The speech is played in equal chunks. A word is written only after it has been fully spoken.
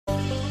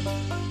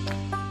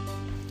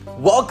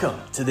Welcome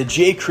to the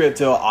J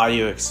Crypto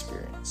audio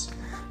experience.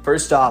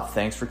 First off,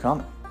 thanks for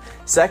coming.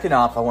 Second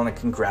off, I want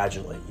to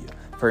congratulate you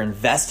for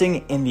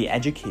investing in the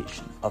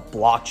education of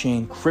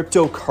blockchain,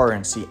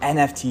 cryptocurrency,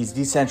 NFTs,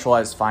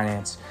 decentralized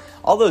finance,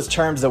 all those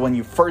terms that when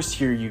you first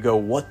hear, you go,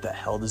 what the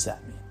hell does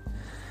that mean?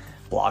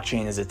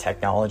 Blockchain is a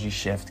technology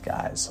shift,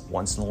 guys.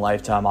 Once in a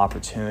lifetime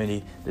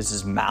opportunity. This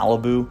is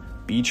Malibu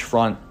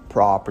beachfront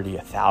property,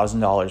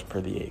 $1,000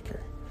 per the acre.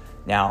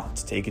 Now,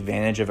 to take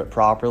advantage of it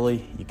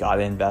properly, you got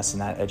to invest in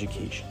that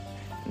education.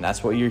 And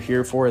that's what you're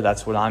here for.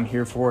 That's what I'm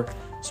here for.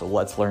 So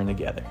let's learn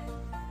together.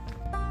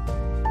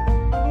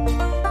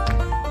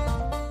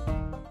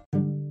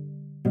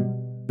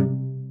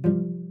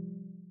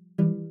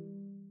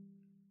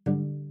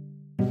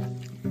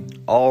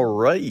 All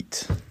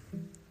right.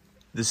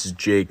 This is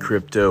J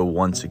Crypto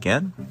once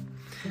again.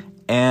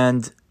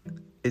 And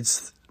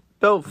it's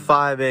about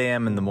 5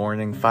 a.m. in the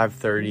morning,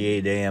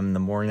 5:38 a.m. in the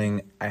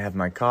morning. I have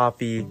my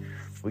coffee.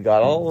 We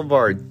got all of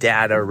our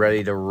data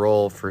ready to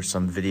roll for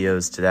some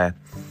videos today.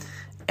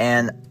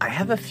 And I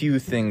have a few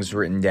things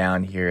written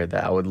down here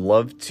that I would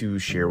love to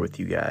share with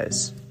you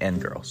guys and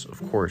girls,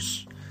 of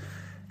course.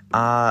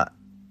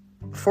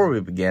 Before we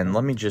begin,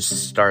 let me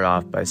just start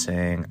off by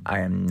saying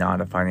I am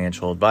not a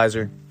financial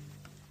advisor.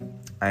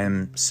 I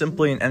am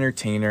simply an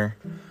entertainer,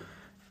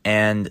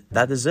 and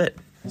that is it.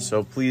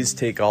 So please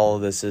take all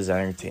of this as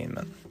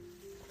entertainment.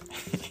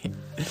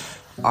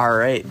 All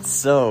right,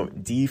 so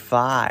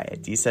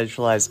DeFi,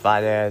 decentralized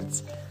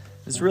finance,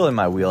 is really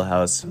my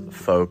wheelhouse,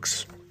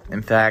 folks.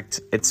 In fact,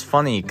 it's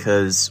funny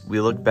because we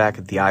look back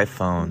at the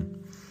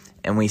iPhone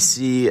and we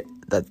see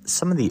that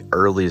some of the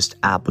earliest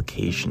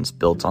applications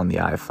built on the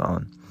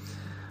iPhone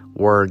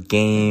were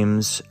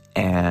games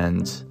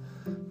and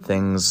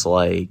things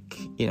like,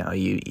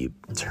 you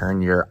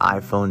turn your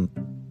iPhone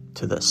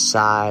to the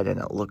side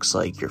and it looks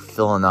like you're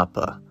filling up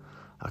a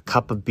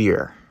cup of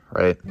beer,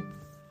 right?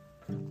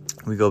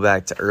 We go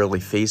back to early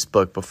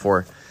Facebook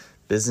before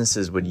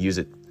businesses would use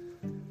it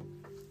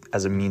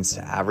as a means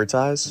to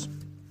advertise.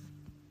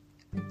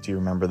 Do you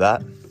remember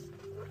that?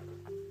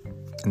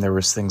 And there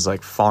was things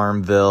like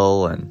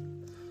Farmville,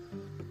 and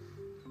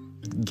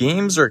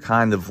games are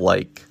kind of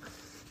like,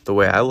 the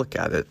way I look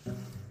at it,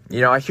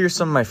 I hear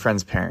some of my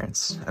friends'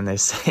 parents and they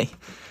say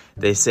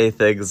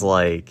things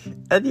like,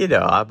 and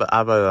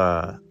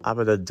I'm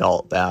an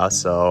adult now,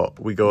 so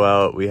we go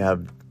out, we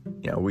have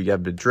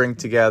a drink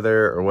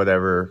together or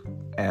whatever,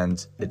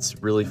 and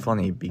it's really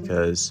funny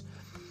because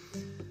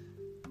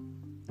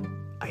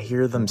I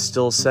hear them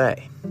still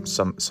say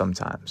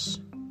sometimes,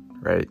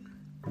 right,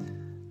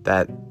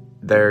 that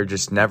they're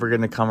just never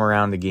going to come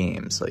around to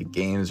games. Like,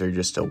 games are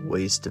just a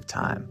waste of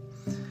time.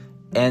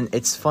 And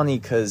it's funny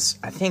because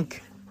I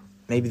think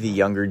maybe the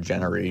younger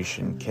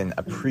generation can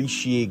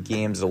appreciate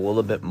games a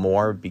little bit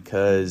more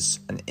because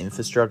an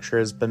infrastructure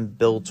has been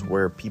built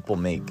where people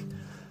make,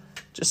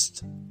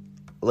 just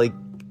like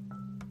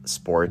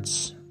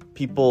sports,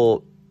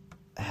 people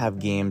have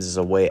games as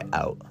a way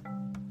out.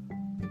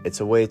 It's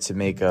a way to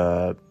make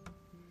a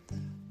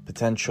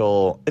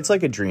potential, it's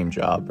like a dream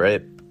job,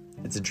 right?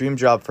 It's a dream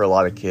job for a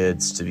lot of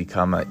kids to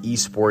become an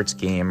esports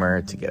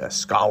gamer, to get a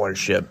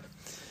scholarship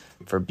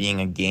for being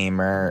a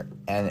gamer,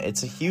 and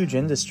it's a huge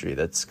industry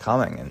that's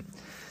coming.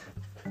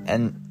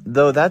 And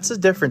though that's a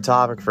different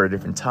topic for a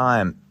different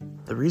time,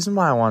 the reason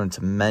why I wanted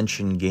to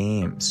mention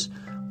games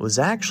was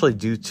actually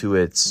due to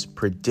its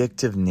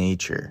predictive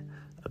nature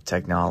of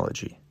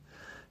technology.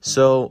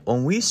 So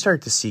when we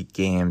start to see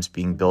games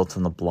being built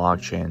on the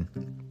blockchain,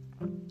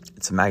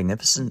 it's a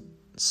magnificent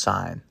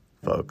sign,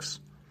 folks.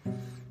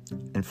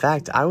 In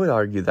fact, I would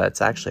argue that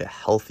it's actually a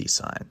healthy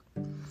sign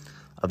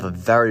of a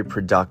very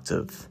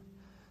productive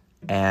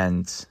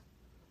and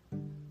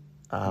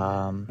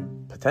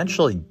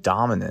potentially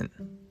dominant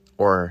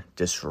or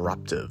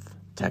disruptive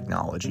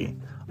technology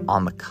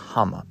on the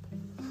come up.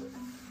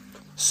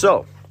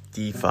 So,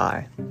 DeFi.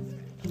 I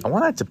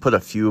wanted to put a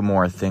few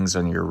more things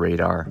on your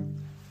radar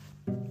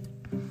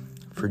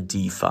for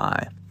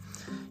DeFi.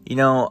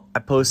 I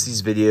post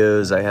these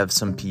videos. I have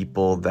some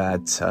people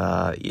that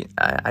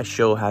I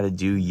show how to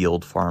do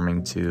yield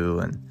farming to,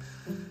 and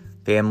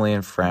family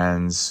and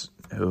friends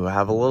who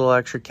have a little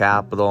extra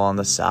capital on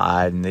the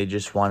side and they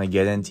just want to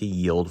get into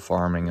yield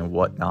farming and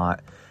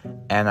whatnot.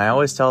 And I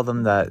always tell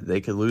them that they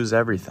could lose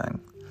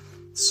everything.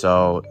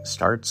 So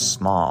start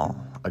small,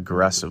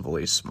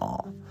 aggressively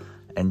small,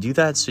 and do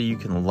that so you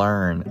can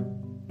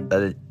learn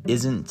that it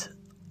isn't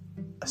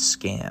a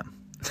scam.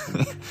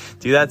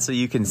 Do that so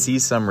you can see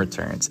some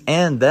returns,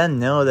 and then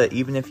know that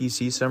even if you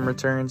see some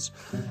returns,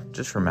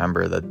 just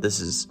remember that this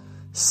is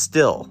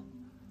still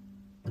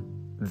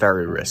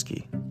very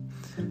risky,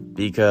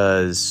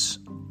 because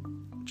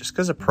just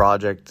because a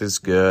project is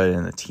good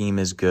and the team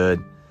is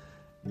good,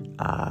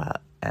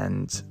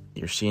 and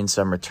you're seeing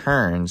some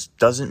returns,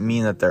 doesn't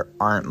mean that there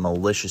aren't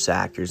malicious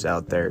actors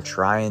out there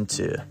trying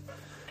to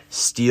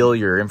steal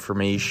your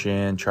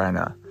information, trying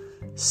to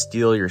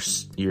steal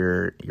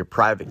your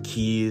private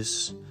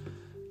keys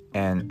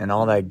and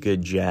all that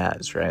good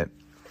jazz, right?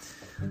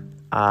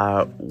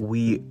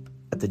 We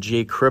at the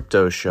J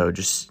Crypto Show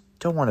just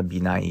don't want to be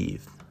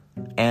naive.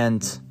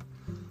 And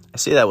I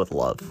say that with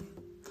love.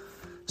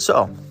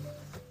 So,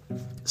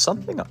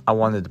 something I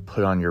wanted to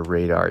put on your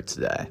radar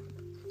today,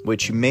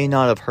 which you may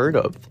not have heard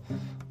of,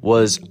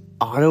 was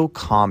auto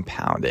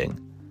compounding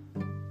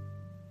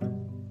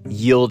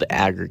yield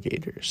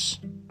aggregators.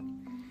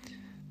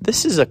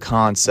 This is a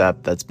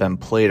concept that's been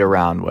played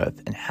around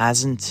with and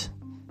hasn't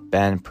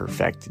been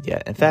perfected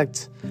yet. In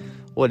fact,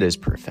 what is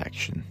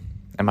perfection?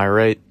 Am I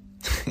right?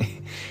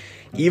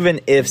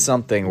 Even if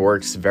something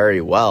works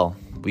very well,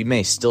 we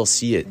may still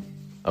see it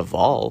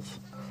evolve.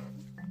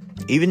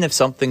 Even if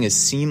something is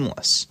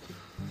seamless,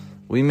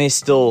 we may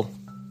still,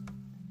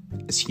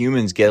 as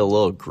humans, get a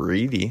little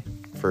greedy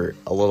for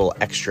a little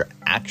extra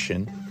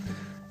action.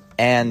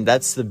 And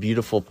that's the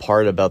beautiful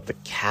part about the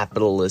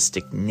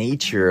capitalistic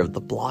nature of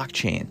the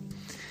blockchain.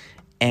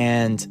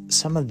 And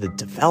some of the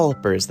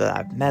developers that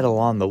I've met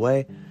along the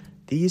way,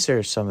 these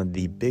are some of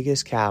the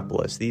biggest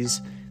capitalists.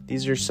 These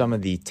are some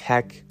of the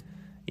tech,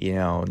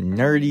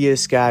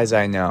 nerdiest guys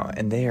I know.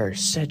 And they are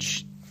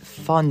such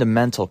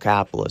fundamental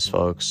capitalists,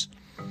 folks.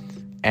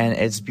 And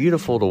it's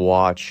beautiful to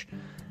watch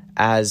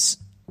as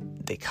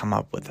they come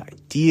up with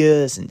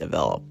ideas and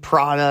develop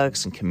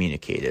products and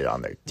communicate it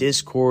on their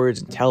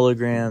Discords and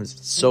Telegrams.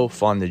 It's so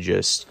fun to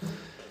just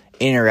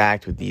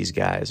interact with these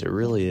guys. It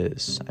really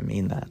is. I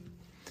mean that.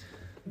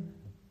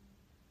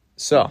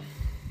 So,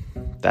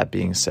 that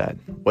being said,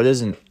 what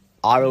is an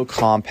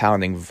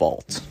auto-compounding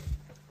vault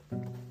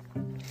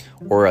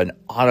or an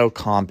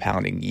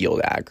auto-compounding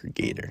yield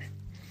aggregator?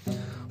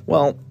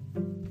 Well,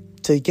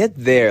 to get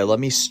there, let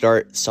me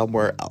start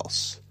somewhere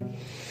else.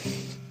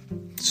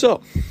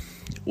 So,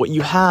 what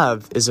you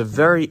have is a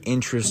very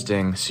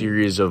interesting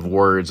series of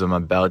words I'm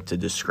about to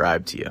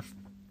describe to you.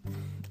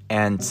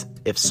 And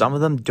if some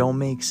of them don't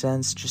make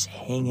sense, just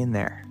hang in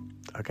there,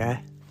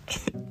 okay?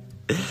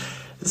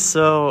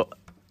 So,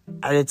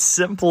 at its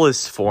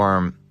simplest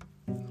form,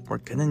 we're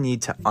going to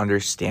need to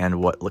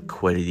understand what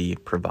liquidity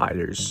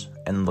providers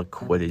and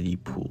liquidity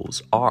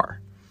pools are.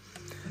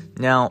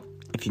 Now,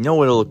 if you know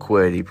what a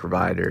liquidity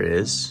provider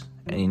is,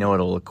 and you know what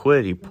a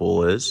liquidity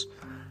pool is,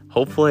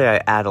 hopefully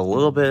I add a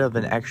little bit of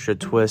an extra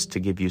twist to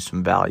give you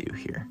some value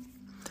here.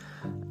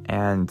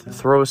 And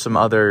throw some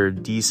other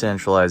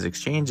decentralized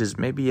exchanges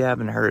maybe you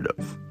haven't heard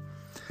of.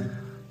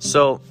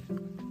 So,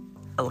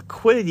 a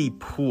liquidity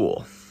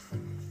pool,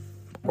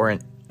 or a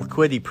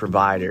liquidity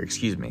provider, is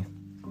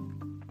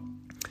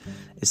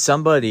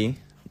somebody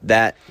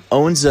that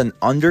owns an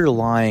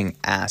underlying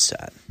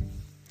asset.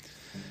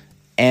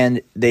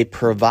 And they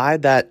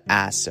provide that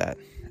asset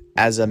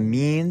as a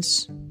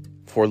means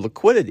for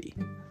liquidity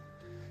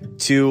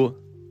to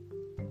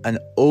an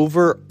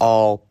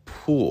overall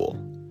pool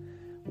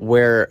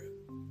where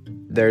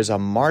there's a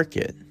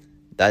market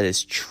that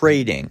is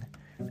trading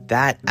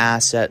that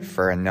asset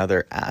for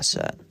another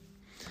asset.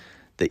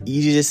 The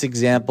easiest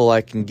example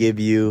I can give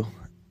you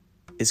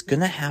is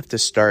going to have to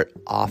start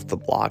off the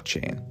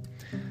blockchain.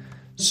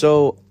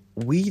 So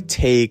we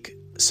take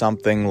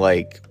something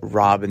like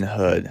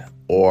Robinhood,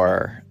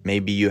 or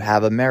maybe you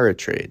have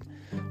Ameritrade,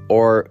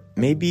 or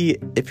maybe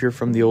if you're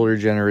from the older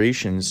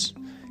generations,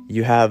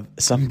 you have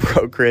some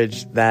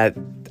brokerage that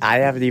I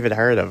haven't even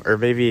heard of, or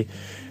maybe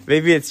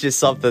it's just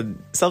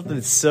something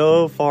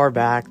so far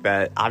back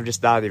that I'm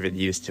just not even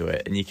used to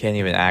it, and you can't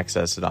even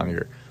access it on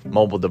your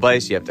mobile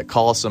device. You have to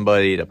call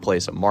somebody to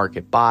place a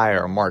market buy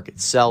or a market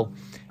sell,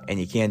 and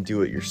you can't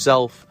do it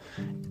yourself,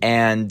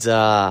 and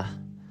that's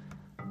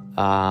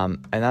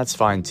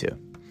fine too.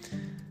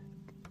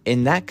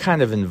 In that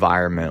kind of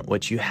environment,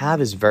 what you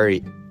have is a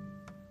very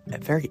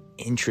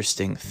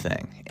interesting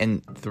thing.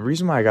 And the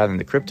reason why I got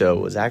into crypto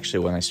was actually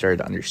when I started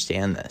to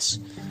understand this.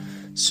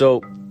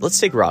 So let's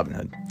take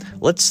Robinhood.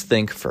 Let's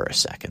think for a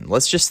second.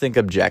 Let's just think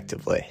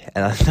objectively.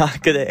 And I'm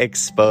not going to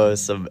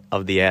expose some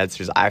of the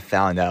answers I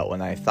found out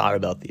when I thought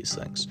about these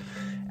things.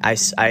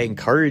 I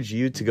encourage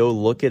you to go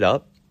look it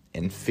up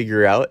and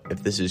figure out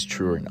if this is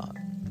true or not.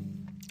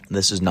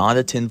 This is not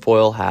a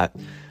tinfoil hat.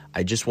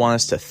 I just want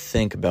us to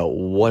think about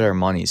what our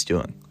money's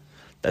doing.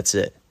 That's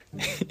it.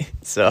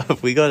 So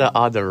if we go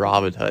onto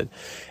Robinhood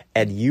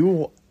and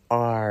you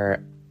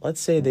are,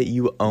 let's say that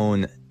you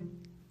own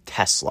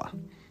Tesla,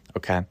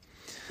 okay?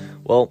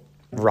 Well,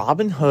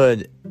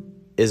 Robinhood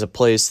is a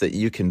place that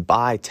you can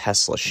buy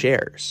Tesla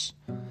shares.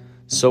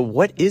 So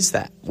what is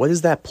that? What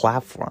is that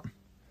platform?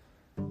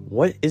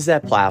 What is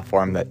that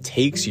platform that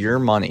takes your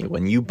money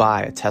when you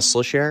buy a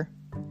Tesla share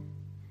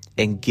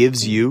and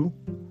gives you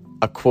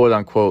a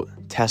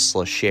quote-unquote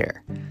Tesla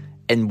share?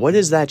 And what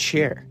is that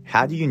share?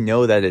 How do you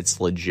know that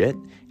it's legit?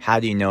 How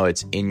do you know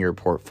it's in your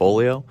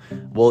portfolio?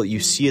 Well,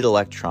 you see it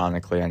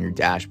electronically on your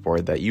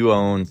dashboard that you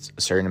own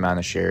a certain amount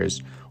of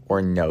shares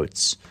or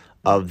notes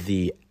of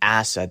the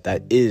asset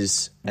that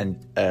is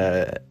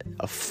a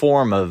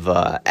form of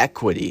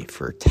equity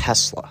for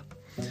Tesla.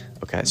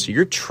 Okay, so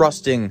you're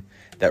trusting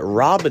that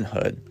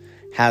Robinhood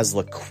has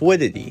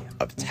liquidity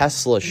of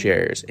Tesla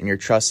shares, and you're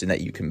trusting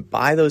that you can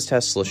buy those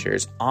Tesla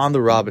shares on the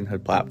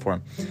Robinhood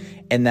platform,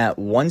 and that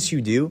once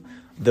you do,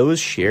 those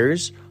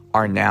shares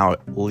are now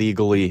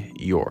legally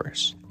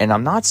yours. And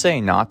I'm not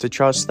saying not to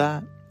trust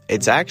that.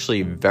 It's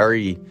actually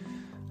very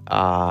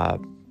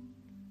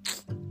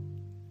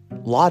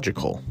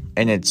logical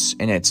in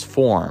its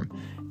form.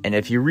 And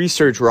if you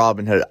research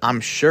Robinhood, I'm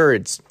sure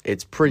it's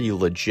pretty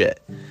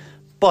legit.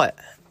 But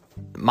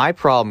my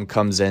problem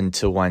comes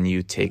into when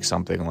you take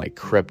something like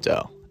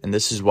crypto. And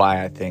this is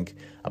why I think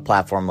a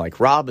platform like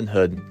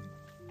Robinhood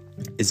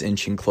is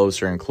inching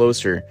closer and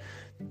closer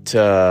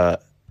to,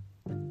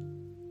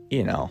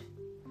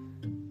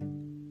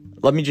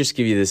 let me just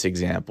give you this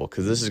example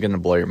because this is going to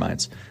blow your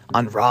minds.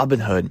 On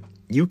Robinhood,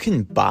 you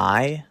can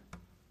buy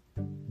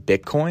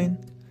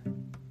Bitcoin,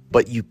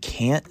 but you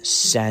can't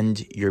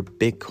send your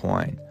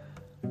Bitcoin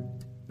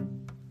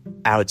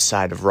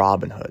outside of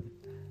Robinhood.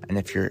 And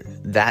if you're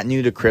that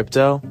new to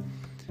crypto,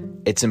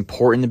 it's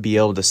important to be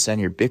able to send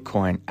your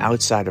Bitcoin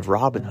outside of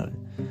Robinhood.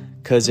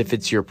 Because if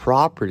it's your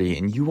property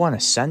and you want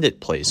to send it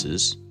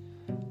places,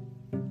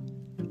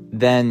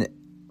 then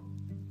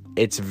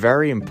it's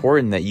very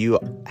important that you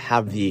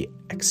have the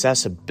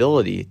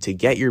accessibility to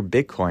get your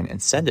Bitcoin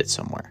and send it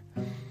somewhere.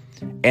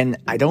 And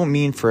I don't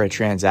mean for a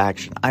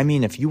transaction. I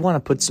mean, if you want to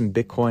put some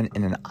Bitcoin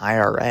in an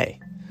IRA,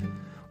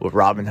 what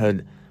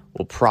Robinhood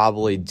will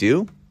probably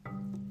do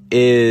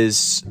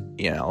is,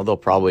 they'll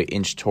probably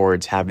inch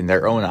towards having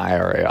their own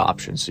IRA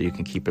option so you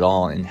can keep it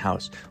all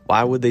in-house.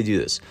 Why would they do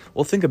this?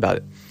 Well, think about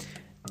it.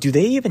 Do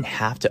they even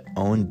have to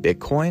own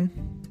Bitcoin?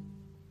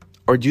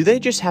 Or do they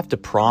just have to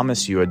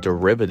promise you a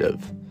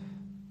derivative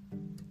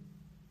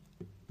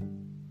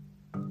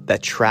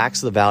that tracks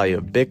the value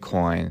of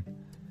Bitcoin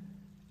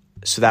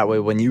so that way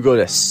when you go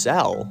to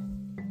sell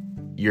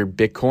your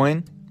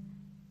Bitcoin,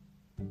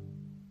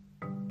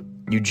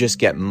 you just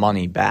get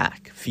money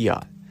back,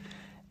 fiat?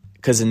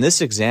 Because in this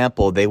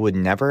example, they would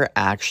never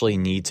actually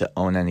need to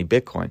own any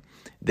Bitcoin.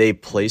 They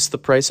place the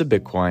price of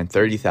Bitcoin,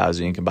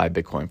 $30,000, you can buy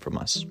Bitcoin from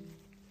us.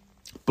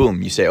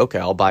 Boom, you say, okay,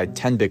 I'll buy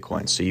 10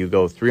 Bitcoins. So you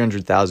go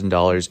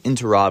 $300,000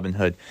 into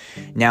Robinhood.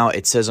 Now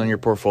it says on your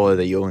portfolio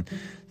that you own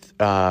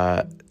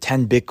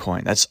 10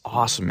 Bitcoin. That's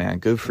awesome, man.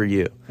 Good for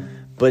you.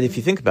 But if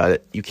you think about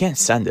it, you can't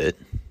send it.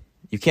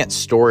 You can't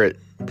store it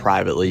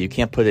privately. You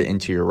can't put it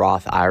into your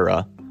Roth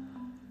IRA.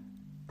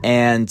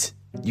 And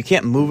you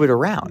can't move it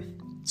around.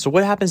 So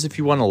what happens if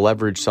you want to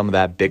leverage some of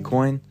that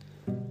Bitcoin,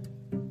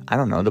 I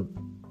don't know, to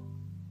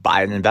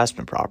buy an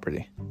investment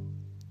property?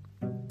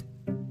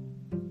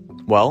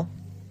 Well,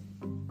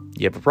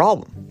 you have a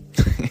problem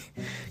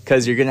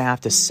because you're going to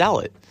have to sell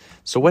it.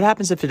 So what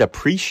happens if it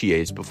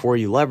appreciates before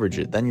you leverage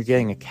it? Then you're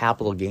getting a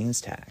capital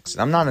gains tax.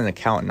 And I'm not an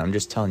accountant. I'm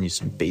just telling you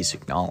some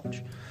basic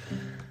knowledge.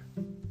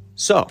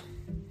 So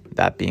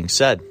that being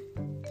said,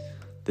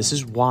 this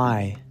is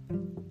why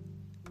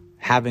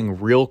having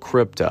real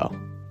crypto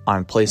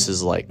on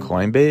places like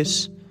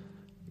Coinbase,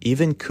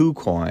 even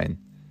KuCoin,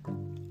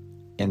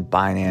 and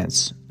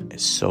Binance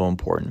is so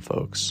important,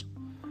 folks.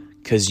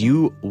 Because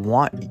you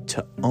want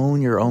to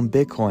own your own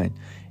Bitcoin.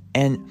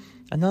 And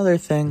another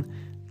thing,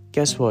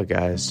 guess what,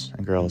 guys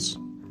and girls?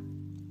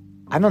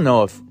 I don't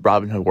know if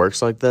Robinhood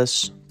works like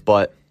this,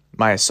 but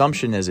my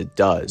assumption is it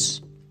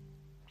does,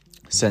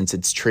 since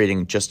it's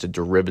trading just a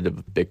derivative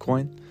of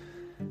Bitcoin.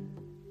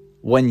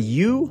 When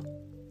you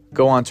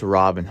go onto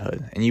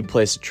Robinhood and you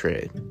place a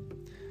trade,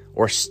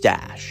 or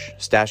Stash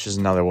is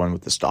another one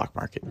with the stock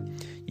market,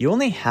 you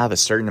only have a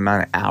certain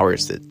amount of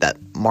hours that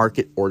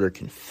market order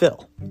can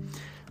fill.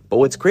 But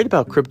what's great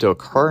about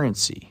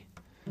cryptocurrency,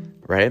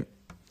 right,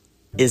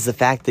 is the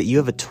fact that you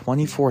have a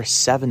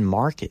 24/7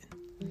 market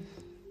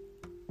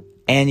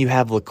and you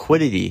have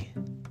liquidity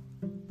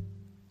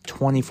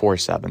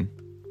 24/7.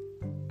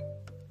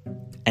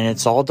 And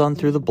it's all done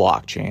through the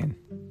blockchain.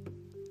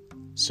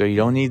 So you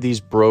don't need these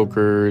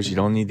brokers, you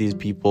don't need these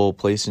people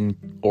placing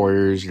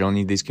orders, you don't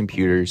need these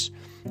computers.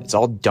 It's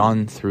all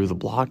done through the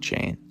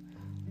blockchain.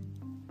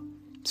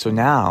 So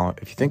now,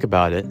 if you think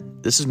about it,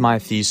 this is my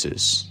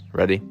thesis.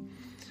 Ready?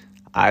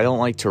 I don't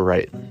like to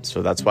write,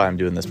 so that's why I'm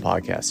doing this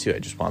podcast too. I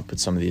just want to put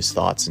some of these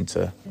thoughts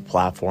into a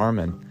platform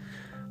and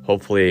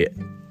hopefully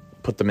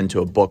put them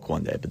into a book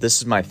one day. But this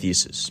is my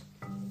thesis.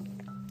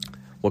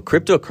 What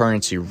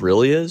cryptocurrency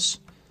really is,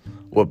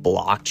 what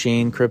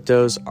blockchain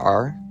cryptos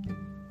are,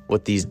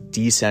 what these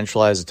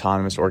decentralized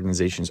autonomous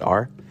organizations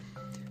are,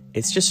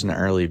 it's just an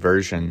early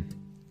version,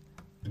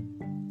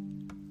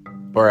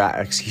 or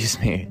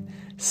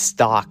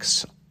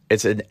stocks.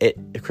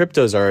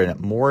 Cryptos are a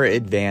more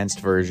advanced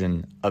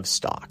version of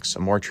stocks, a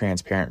more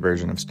transparent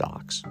version of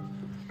stocks.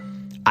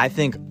 I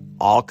think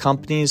all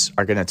companies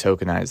are going to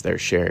tokenize their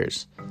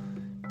shares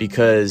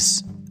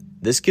because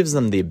this gives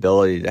them the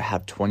ability to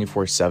have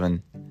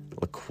 24/7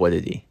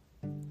 liquidity.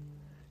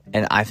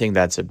 And I think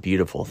that's a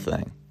beautiful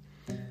thing.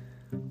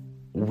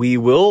 We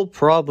will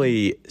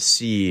probably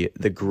see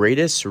the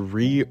greatest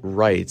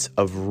rewrites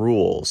of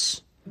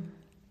rules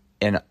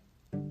in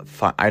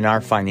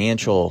our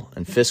financial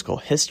and fiscal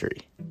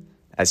history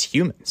as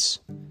humans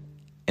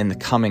in the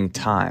coming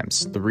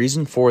times. The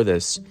reason for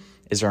this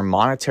is our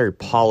monetary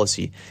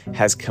policy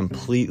has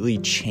completely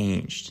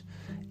changed.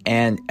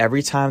 And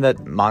every time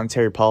that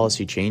monetary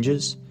policy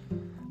changes,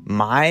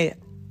 my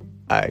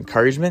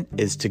encouragement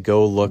is to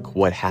go look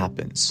what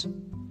happens.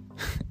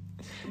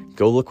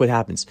 Go look what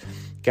happens.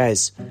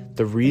 Guys,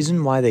 the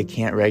reason why they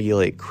can't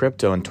regulate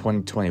crypto in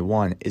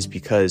 2021 is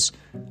because,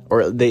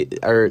 let me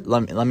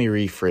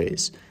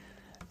rephrase.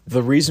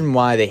 The reason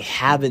why they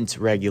haven't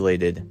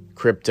regulated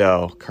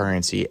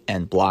cryptocurrency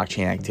and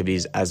blockchain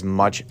activities as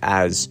much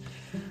as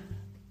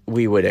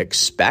we would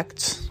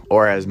expect,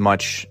 or as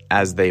much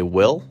as they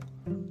will,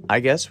 I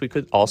guess we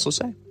could also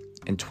say,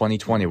 in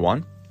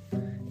 2021,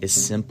 is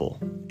simple.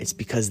 It's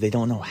because they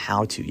don't know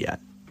how to yet.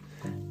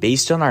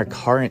 Based on our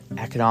current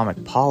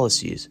economic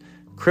policies,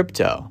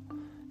 crypto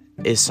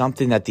is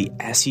something that the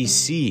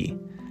SEC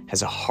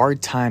has a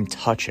hard time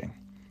touching.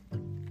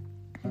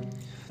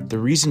 The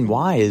reason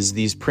why is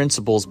these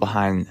principles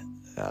behind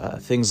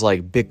things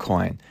like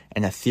Bitcoin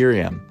and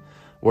Ethereum,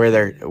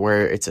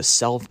 where it's a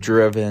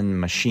self-driven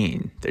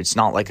machine. It's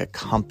not like a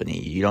company.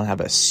 You don't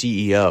have a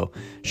CEO.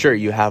 Sure,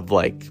 you have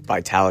like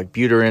Vitalik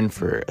Buterin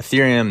for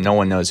Ethereum. No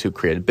one knows who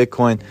created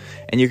Bitcoin.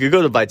 And you could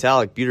go to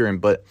Vitalik Buterin,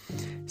 but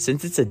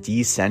since it's a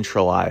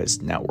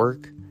decentralized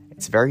network,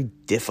 it's very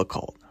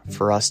difficult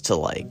for us to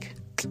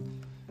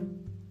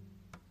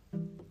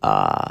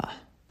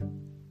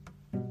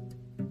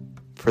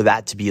for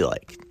that to be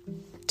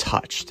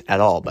touched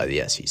at all by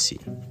the SEC.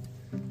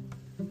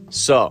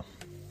 So,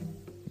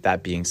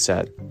 that being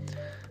said,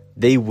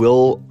 they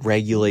will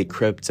regulate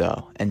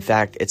crypto. In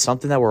fact, it's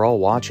something that we're all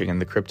watching in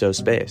the crypto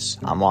space.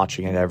 I'm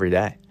watching it every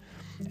day.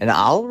 And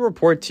I'll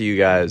report to you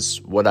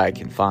guys what I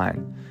can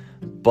find.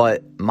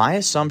 But my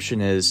assumption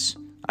is,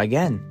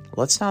 again,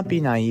 let's not be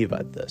naive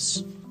at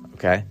this,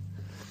 okay?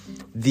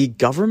 The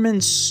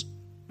governments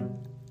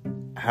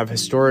have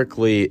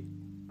historically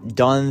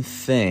done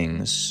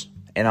things,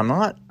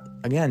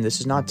 and this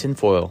is not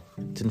tinfoil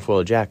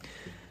Jack.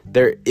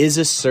 There is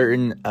a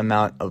certain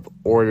amount of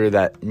order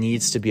that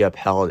needs to be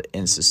upheld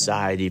in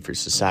society for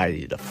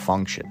society to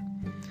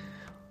function.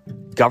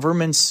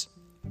 Governments,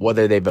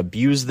 whether they've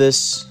abused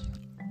this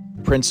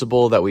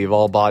principle that we've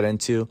all bought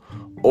into,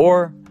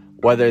 or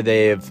whether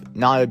they've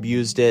not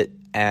abused it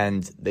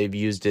and they've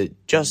used it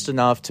just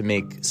enough to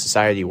make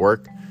society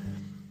work,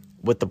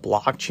 what the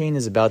blockchain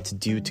is about to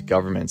do to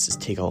governments is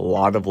take a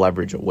lot of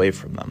leverage away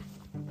from them.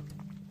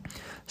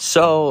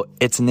 So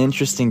it's an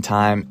interesting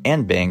time,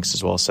 and banks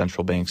as well,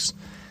 central banks.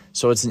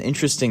 So it's an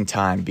interesting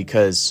time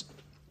because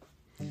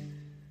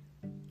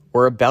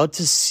we're about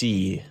to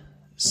see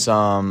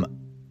some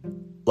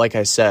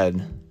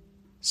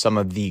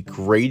of the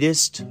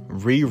greatest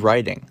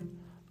rewriting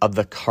of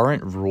the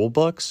current rule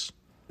books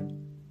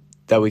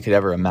that we could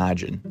ever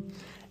imagine.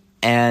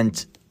 And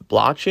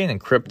blockchain and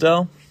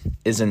crypto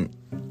isn't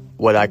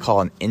what I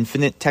call an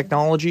infinite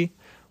technology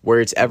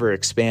where it's ever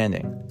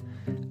expanding.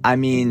 I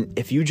mean,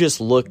 if you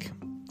just look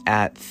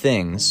at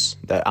things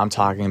that I'm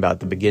talking about at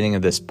the beginning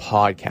of this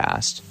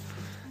podcast,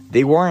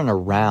 they weren't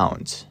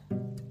around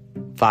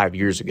 5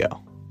 years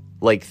ago.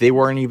 They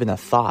weren't even a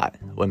thought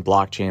when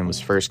blockchain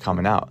was first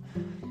coming out.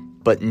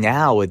 But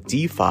now with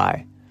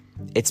DeFi,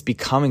 it's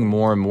becoming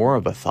more and more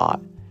of a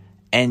thought.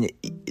 And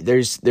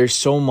there's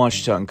so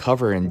much to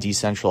uncover in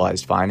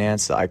decentralized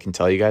finance that I can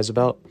tell you guys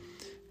about,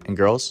 and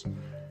girls.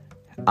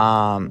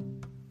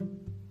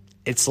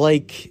 It's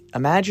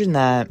imagine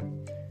that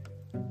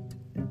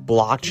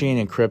blockchain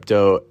and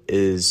crypto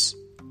is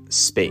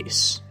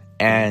space,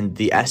 and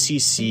the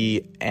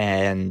SEC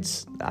and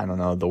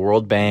the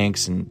World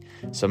Banks and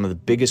some of the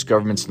biggest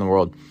governments in the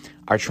world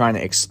are trying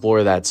to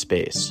explore that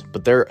space,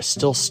 but they're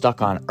still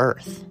stuck on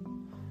Earth.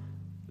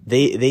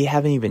 They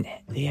haven't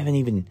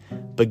even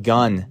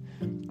begun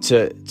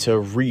to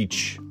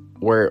reach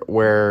where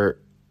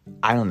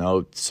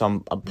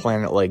a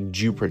planet like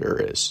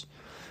Jupiter is.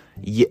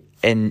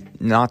 And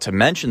not to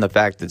mention the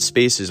fact that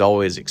space is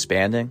always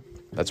expanding.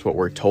 That's what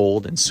we're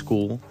told in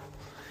school.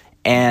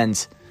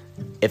 And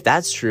if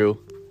that's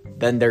true,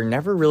 then they're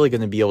never really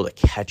going to be able to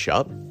catch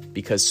up,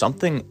 because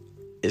something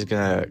is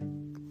going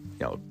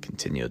to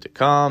continue to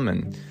come,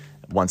 and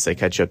once they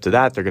catch up to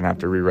that, they're going to have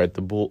to rewrite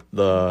the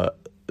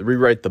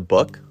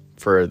book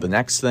for the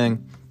next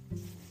thing.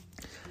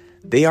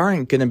 They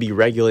aren't going to be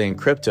regulating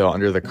crypto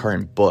under the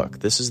current book.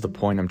 This is the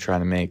point I'm trying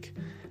to make.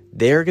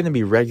 They're going to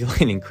be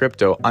regulating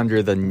crypto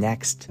under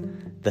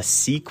the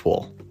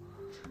sequel.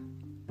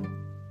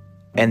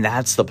 And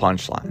that's the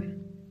punchline.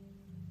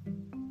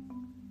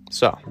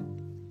 So,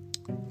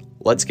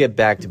 let's get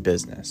back to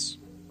business.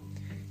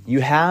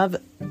 You have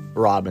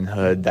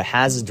Robinhood that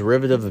has a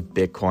derivative of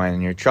Bitcoin,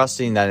 and you're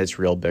trusting that it's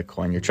real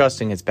Bitcoin. You're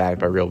trusting it's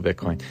backed by real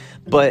Bitcoin.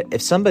 But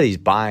if somebody's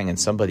buying and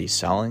somebody's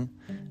selling,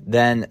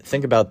 then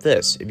think about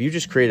this. If you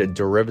just create a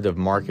derivative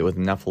market with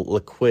enough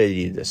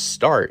liquidity to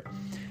start,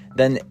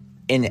 then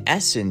in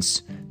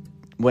essence,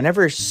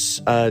 whenever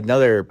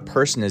another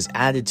person is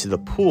added to the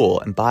pool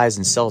and buys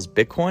and sells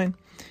Bitcoin,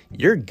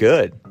 you're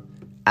good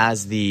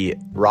as the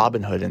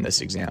Robinhood in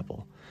this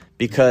example,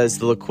 because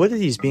the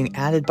liquidity is being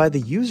added by the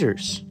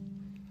users.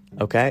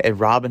 Okay, and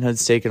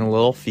Robinhood's taking a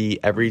little fee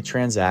every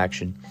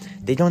transaction.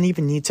 They don't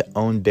even need to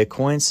own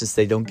Bitcoin, since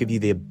they don't give you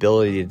the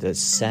ability to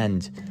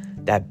send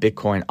that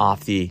Bitcoin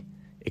off the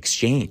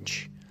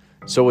exchange.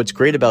 So what's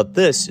great about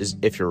this is,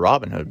 if you're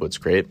Robinhood, what's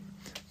great,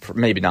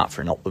 maybe not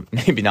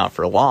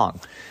for long,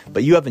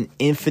 but you have an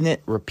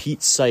infinite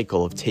repeat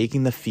cycle of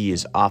taking the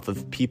fees off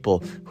of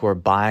people who are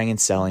buying and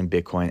selling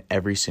Bitcoin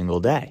every single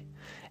day.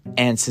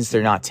 And since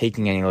they're not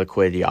taking any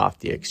liquidity off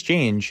the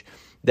exchange,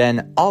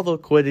 then all the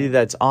liquidity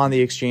that's on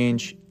the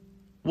exchange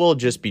will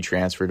just be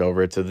transferred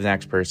over to the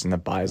next person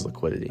that buys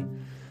liquidity.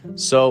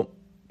 So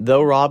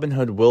though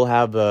Robinhood will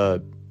have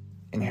a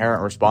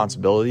inherent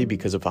responsibility,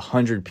 because if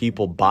 100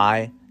 people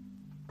buy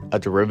a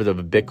derivative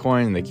of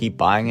Bitcoin and they keep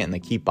buying it and they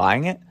keep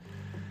buying it,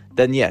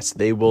 then yes,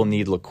 they will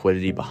need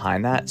liquidity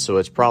behind that. So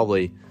it's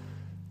probably,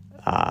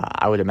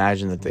 I would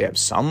imagine that they have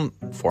some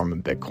form of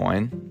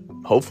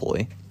Bitcoin,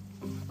 hopefully,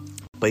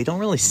 but you don't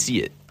really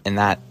see it in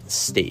that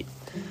state.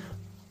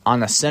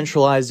 On a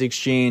centralized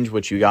exchange,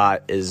 what you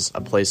got is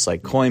a place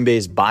like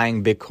Coinbase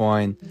buying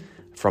Bitcoin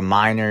from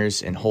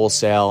miners in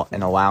wholesale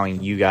and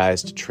allowing you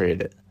guys to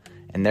trade it,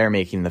 and they're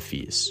making the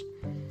fees.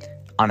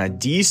 On a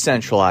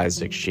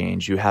decentralized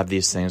exchange, you have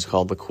these things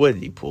called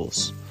liquidity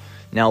pools.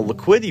 Now,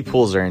 liquidity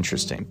pools are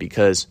interesting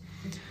because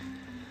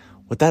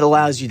what that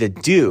allows you to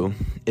do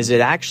is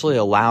it actually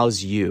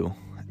allows you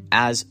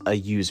as a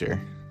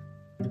user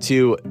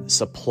to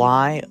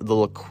supply the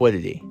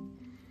liquidity.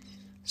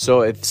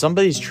 So if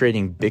somebody's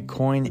trading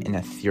Bitcoin and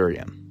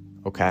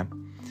Ethereum, okay,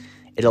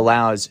 it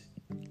allows,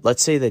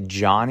 let's say that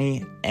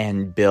Johnny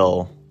and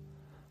Bill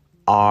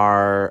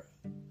are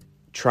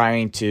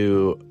trying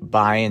to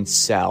buy and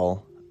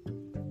sell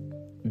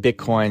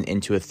Bitcoin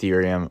into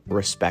Ethereum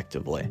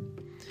respectively.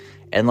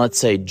 And let's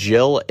say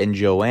Jill and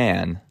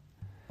Joanne,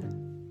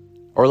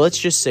 or let's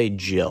just say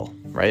Jill,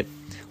 right?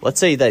 Let's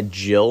say that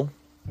Jill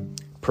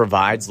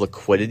provides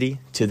liquidity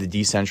to the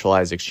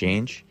decentralized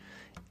exchange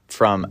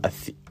from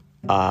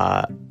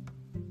that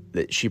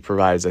she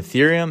provides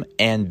Ethereum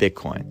and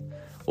Bitcoin.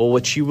 Well,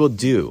 what she will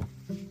do,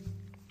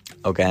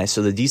 okay,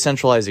 so the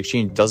decentralized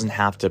exchange doesn't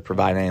have to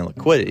provide any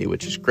liquidity,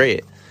 which is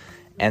great.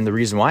 And the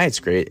reason why it's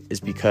great is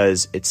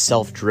because it's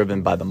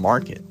self-driven by the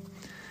market.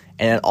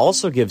 And it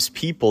also gives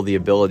people the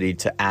ability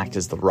to act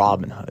as the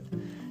Robinhood.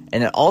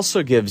 And it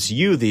also gives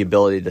you the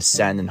ability to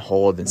send and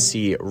hold and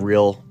see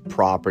real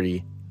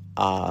property,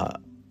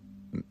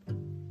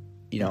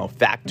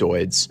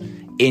 factoids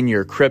in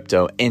your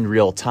crypto in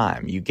real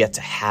time. You get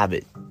to have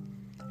it.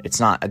 It's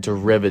not a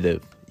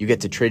derivative. You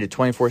get to trade it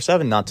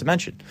 24/7, not to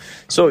mention.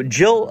 So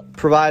Jill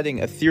providing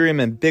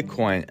Ethereum and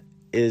Bitcoin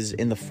is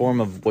in the form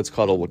of what's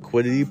called a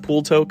liquidity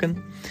pool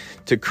token.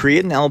 To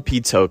create an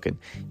LP token,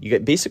 you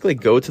basically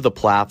go to the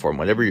platform,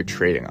 whatever you're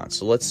trading on.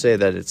 So let's say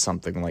that it's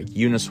something like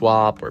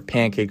Uniswap or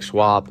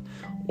PancakeSwap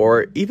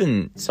or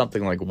even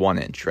something like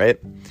 1inch, right?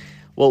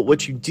 Well,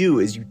 what you do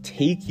is you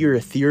take your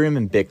Ethereum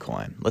and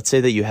Bitcoin. Let's say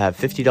that you have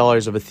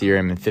 $50 of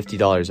Ethereum and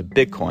 $50 of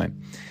Bitcoin,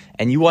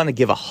 and you want to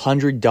give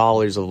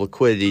 $100 of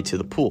liquidity to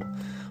the pool.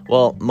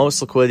 Well,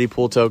 most liquidity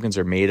pool tokens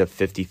are made of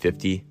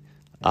 50-50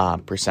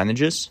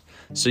 percentages.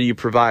 So you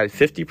provide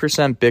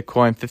 50%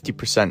 Bitcoin,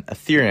 50%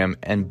 Ethereum,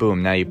 and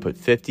boom, now you put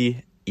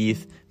 50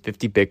 ETH,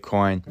 50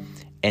 Bitcoin,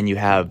 and you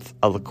have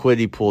a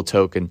liquidity pool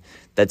token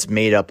that's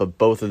made up of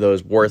both of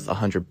those worth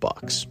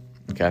 $100.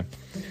 Okay.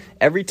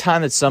 Every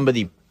time that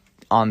somebody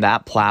on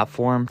that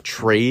platform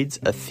trades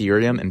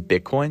Ethereum and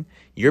Bitcoin,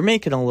 you're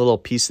making a little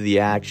piece of the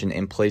action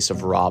in place of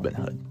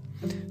Robinhood.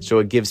 So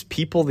it gives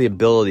people the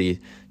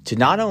ability to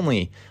not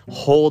only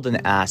hold an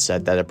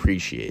asset that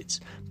appreciates,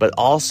 but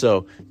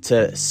also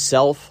to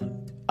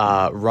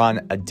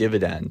run a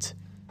dividend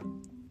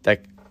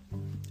that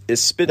is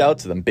spit out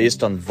to them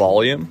based on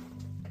volume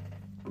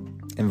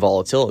and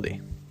volatility.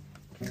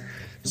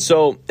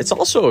 So it's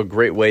also a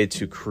great way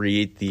to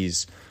create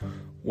these,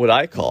 what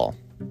I call,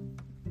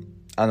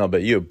 I don't know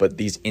about you, but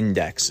these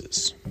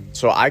indexes.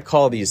 So I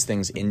call these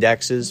things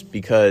indexes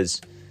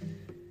because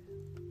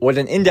what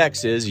an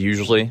index is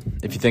usually,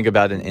 if you think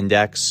about an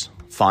index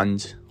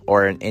fund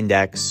or an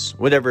index,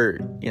 whatever,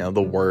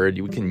 the word,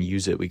 we can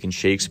use it, we can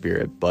Shakespeare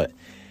it, but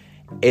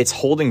it's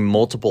holding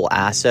multiple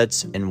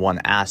assets in one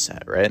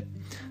asset, right?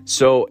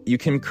 So you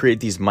can create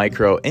these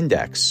micro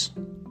index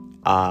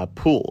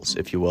pools,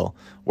 if you will,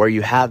 where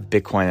you have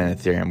Bitcoin and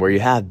Ethereum, where you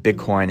have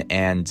Bitcoin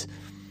and,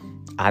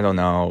 I don't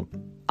know,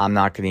 I'm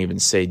not going to even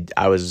say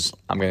I'm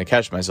going to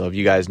catch myself.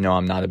 You guys know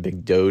I'm not a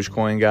big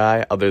Dogecoin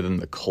guy other than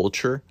the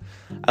culture.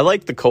 I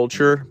like the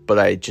culture, but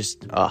I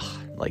just,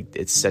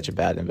 it's such a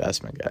bad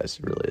investment, guys.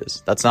 It really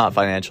is. That's not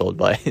financial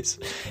advice.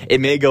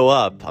 It may go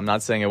up. I'm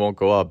not saying it won't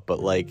go up, but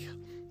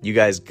you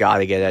guys got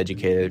to get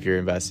educated if you're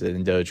invested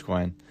in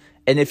Dogecoin.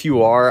 And if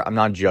you are, I'm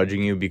not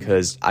judging you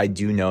because I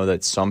do know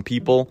that some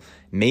people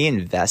may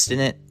invest in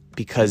it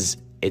because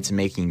it's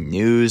making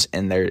news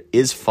and there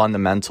is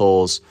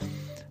fundamentals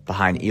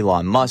behind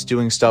Elon Musk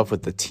doing stuff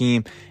with the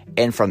team.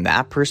 And from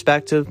that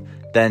perspective,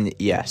 then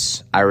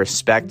yes, I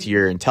respect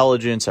your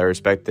intelligence. I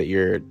respect that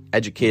you're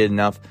educated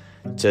enough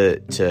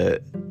to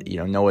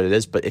know what it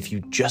is. But if you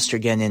just are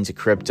getting into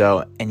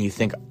crypto and you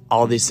think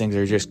all these things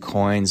are just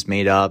coins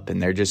made up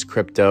and they're just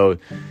crypto,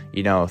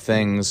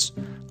 things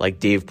like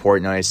Dave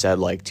Portnoy said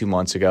 2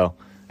 months ago,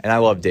 and I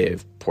love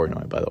Dave,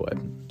 Portnoy, by the way.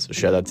 So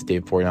shout out to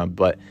Dave Portnoy.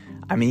 But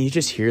I mean, you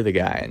just hear the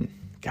guy and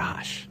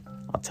gosh,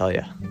 I'll tell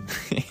you,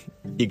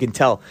 you can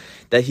tell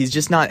that he's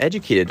just not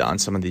educated on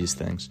some of these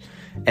things.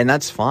 And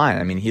that's fine.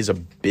 I mean, he's a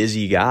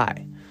busy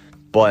guy,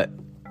 but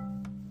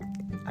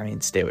I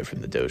mean, stay away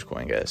from the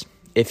Dogecoin, guys.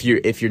 If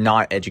you're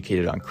not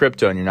educated on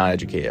crypto and you're not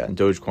educated on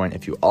Dogecoin,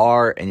 if you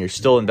are and you're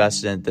still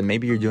invested in it, then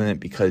maybe you're doing it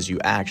because you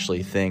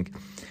actually think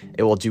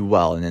it will do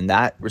well. And in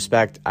that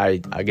respect,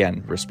 I,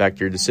 again, respect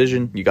your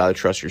decision. You got to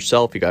trust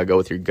yourself. You got to go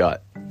with your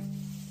gut.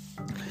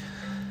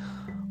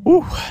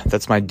 Whew,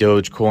 that's my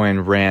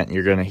Dogecoin rant.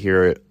 You're going to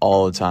hear it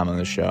all the time on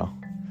the show.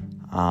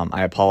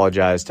 I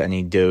apologize to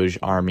any Doge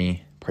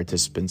Army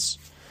participants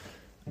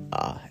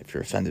if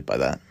you're offended by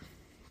that.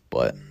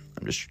 But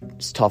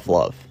it's tough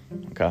love,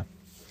 okay?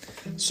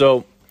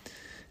 So,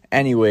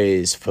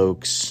 anyways,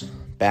 folks,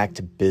 back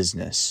to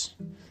business.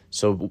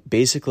 So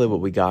basically what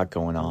we got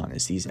going on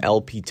is these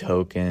LP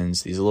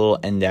tokens, these little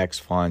index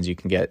funds. You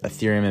can get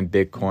Ethereum and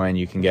Bitcoin.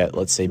 You can get,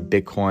 let's say,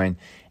 Bitcoin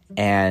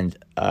and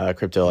a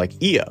crypto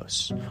like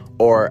EOS,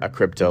 or a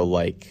crypto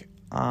like,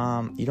 you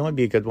know what would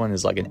be a good one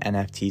is like an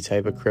NFT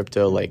type of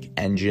crypto like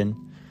Engine.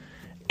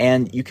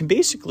 And you can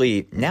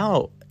basically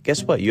now,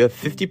 guess what? You have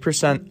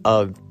 50%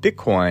 of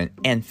Bitcoin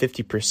and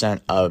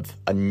 50% of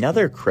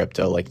another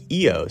crypto like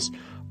EOS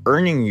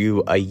earning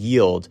you a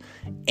yield.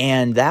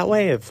 And that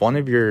way, if one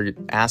of your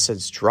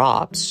assets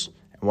drops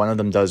and one of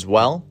them does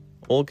well,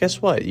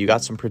 guess what? You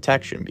got some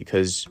protection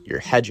because you're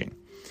hedging.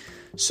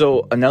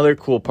 So another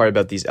cool part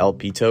about these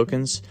LP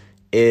tokens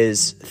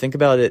is think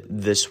about it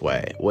this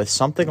way. With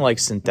something like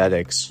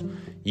Synthetix,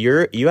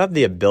 you have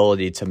the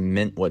ability to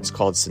mint what's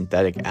called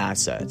synthetic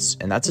assets,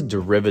 and that's a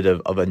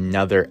derivative of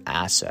another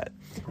asset.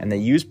 And they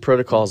use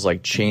protocols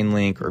like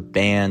Chainlink or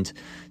Band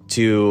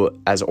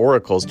as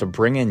oracles to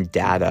bring in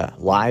data,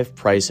 live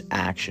price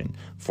action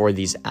for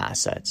these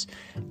assets.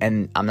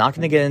 And I'm not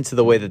going to get into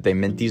the way that they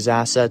mint these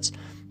assets,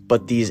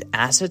 but these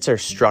assets are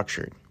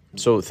structured.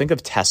 So think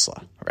of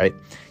Tesla, right?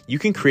 You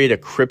can create a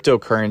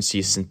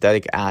cryptocurrency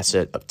synthetic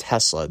asset of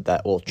Tesla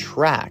that will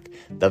track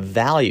the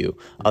value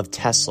of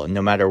Tesla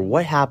no matter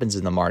what happens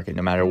in the market,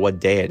 no matter what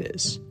day it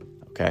is,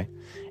 okay?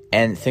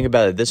 And think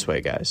about it this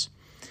way, guys.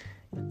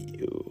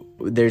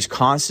 There's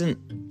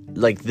constant,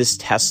 like this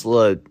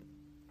Tesla,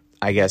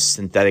 I guess,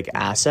 synthetic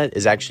asset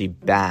is actually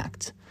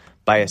backed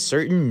by a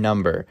certain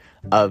number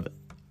of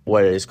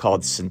what is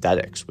called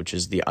synthetics, which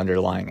is the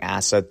underlying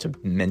asset to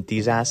mint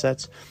these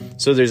assets.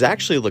 So there's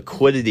actually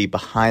liquidity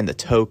behind the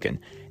token,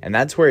 and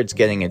that's where it's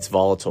getting its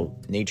volatile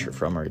nature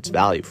from, or its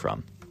value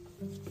from.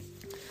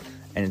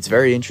 And it's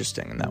very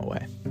interesting in that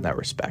way, in that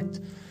respect.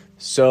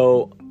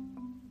 So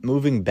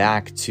moving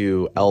back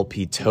to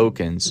LP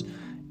tokens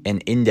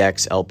and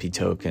index LP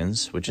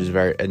tokens, which is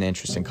an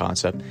interesting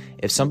concept.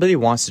 If somebody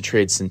wants to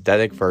trade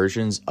synthetic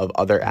versions of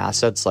other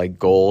assets like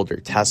gold or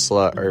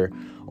Tesla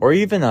or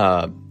even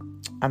a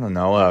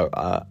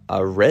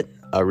REIT,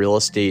 a real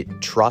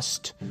estate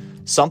trust,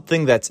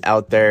 something that's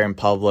out there in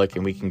public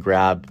and we can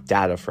grab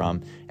data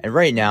from. And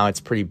right now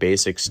it's pretty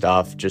basic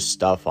stuff, just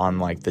stuff on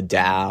like the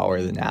Dow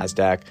or the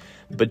NASDAQ.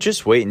 But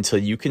just wait until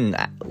you can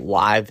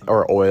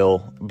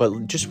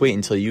just wait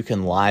until you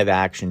can live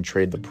action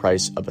trade the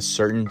price of a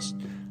certain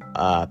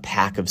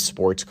pack of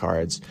sports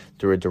cards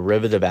through a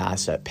derivative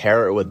asset,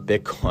 pair it with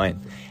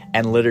Bitcoin,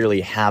 and literally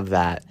have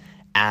that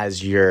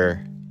as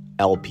your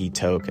LP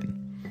token.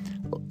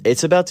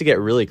 It's about to get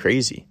really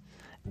crazy.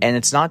 And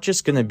it's not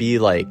just going to be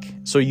like,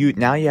 so you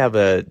have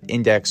an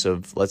index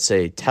of, let's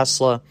say,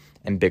 Tesla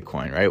and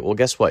Bitcoin, right? Well,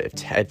 guess what? If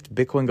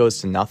Bitcoin goes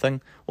to nothing,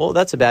 well,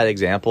 that's a bad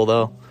example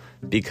though,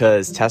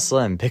 because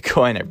Tesla and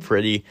Bitcoin are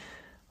pretty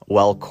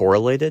well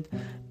correlated.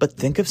 But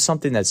think of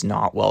something that's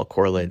not well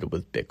correlated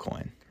with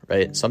Bitcoin,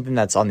 right? Something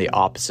that's on the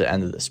opposite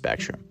end of the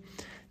spectrum.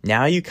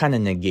 Now you kind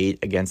of negate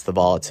against the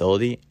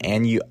volatility,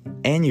 and you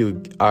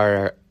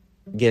are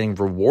getting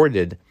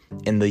rewarded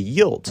in the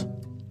yield.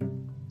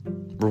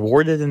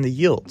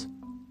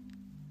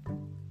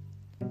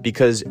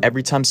 Because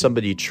every time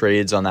somebody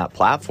trades on that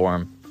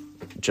platform,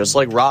 just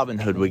like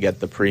Robinhood would get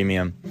the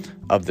premium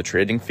of the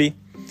trading fee,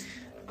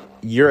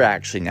 you're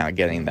actually now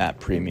getting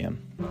that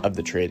premium of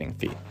the trading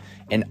fee.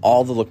 And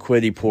all the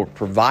liquidity pool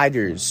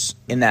providers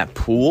in that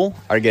pool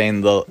are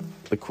getting the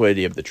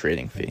liquidity of the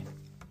trading fee.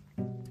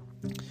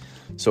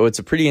 So it's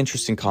a pretty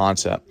interesting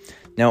concept.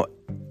 Now,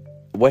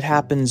 what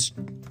happens,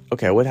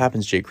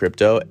 J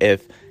Crypto,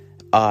 if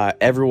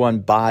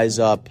everyone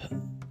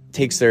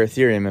takes their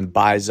Ethereum and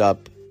buys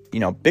up,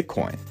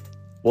 Bitcoin?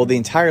 Well, the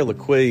entire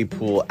liquidity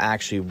pool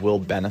actually will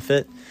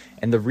benefit.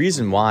 And the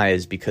reason why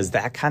is because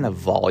that kind of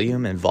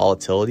volume and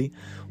volatility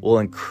will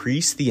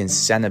increase the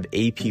incentive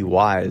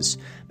APYs.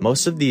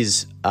 Most of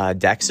these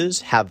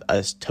DEXs have a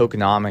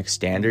tokenomic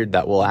standard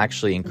that will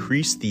actually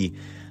increase the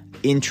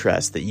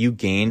interest that you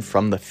gain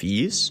from the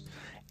fees.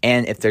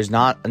 And if there's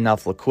not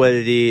enough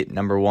liquidity,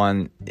 number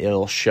one,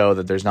 it'll show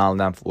that there's not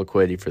enough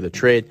liquidity for the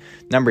trade.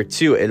 Number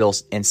two, it'll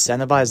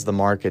incentivize the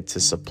market to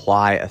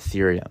supply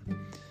Ethereum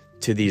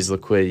to these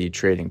liquidity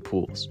trading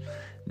pools.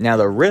 Now,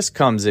 the risk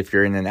comes if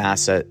you're in an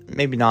asset,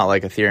 maybe not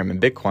like Ethereum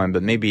and Bitcoin,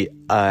 but maybe an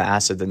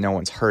asset that no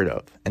one's heard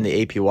of, and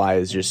the APY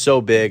is just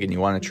so big and you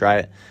want to try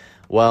it.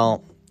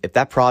 Well, if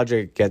that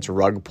project gets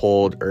rug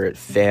pulled or it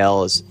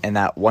fails and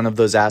that one of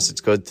those assets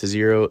goes to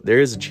zero,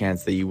 there is a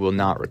chance that you will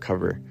not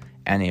recover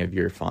any of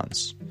your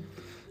funds.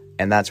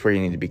 And that's where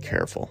you need to be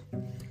careful.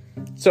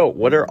 So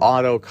what are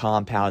auto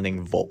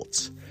compounding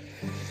vaults?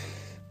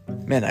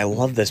 Man, I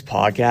love this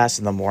podcast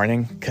in the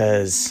morning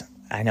because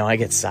I know I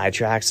get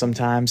sidetracked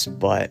sometimes,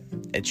 but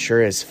it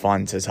sure is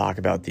fun to talk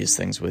about these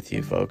things with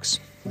you folks.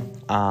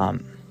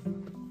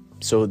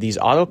 So these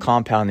auto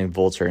compounding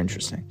vaults are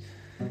interesting.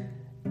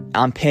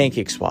 On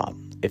PancakeSwap,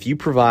 if you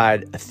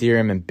provide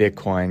Ethereum and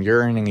Bitcoin, you're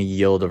earning a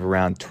yield of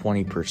around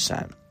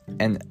 20%.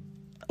 And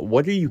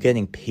what are you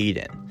getting paid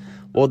in?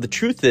 Well, the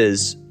truth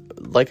is,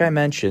 like I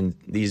mentioned,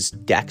 these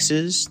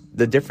DEXs,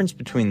 the difference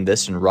between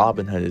this and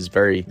Robinhood is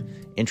very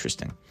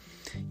interesting.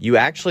 You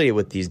actually,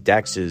 with these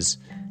DEXs,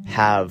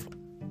 have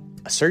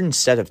a certain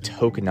set of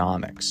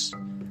tokenomics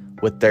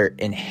with their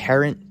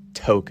inherent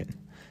token.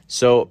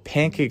 So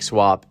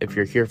PancakeSwap, if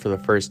you're here for the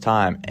first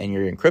time and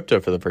you're in crypto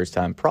for the first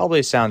time,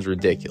 probably sounds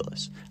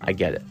ridiculous. I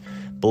get it.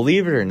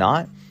 Believe it or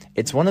not,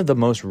 it's one of the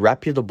most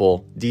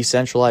reputable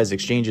decentralized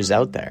exchanges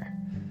out there.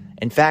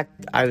 In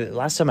fact,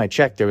 last time I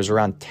checked, there was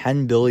around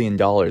 $10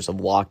 billion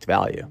of locked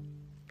value,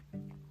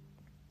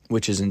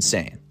 which is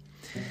insane.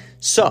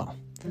 So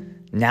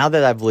now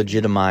that I've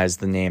legitimized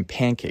the name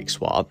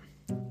PancakeSwap,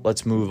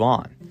 let's move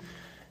on.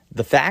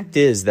 The fact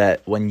is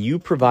that when you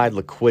provide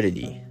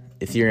liquidity,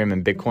 Ethereum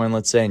and Bitcoin,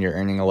 let's say, and you're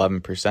earning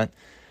 11%,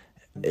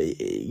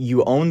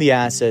 you own the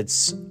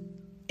assets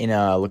in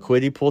a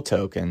liquidity pool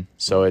token.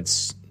 So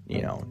it's,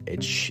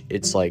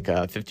 it's like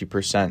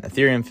 50%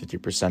 Ethereum,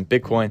 50%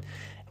 Bitcoin,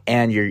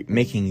 and you're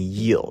making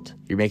yield.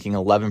 You're making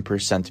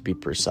 11% to be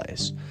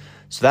precise.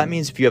 So that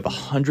means if you have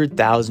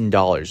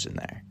 $100,000 in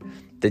there,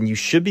 then you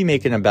should be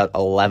making about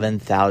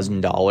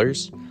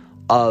 $11,000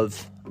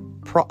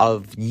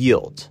 of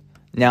yield.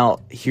 Now,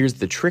 here's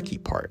the tricky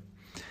part.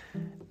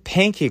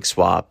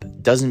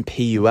 PancakeSwap doesn't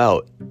pay you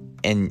out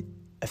in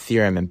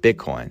Ethereum and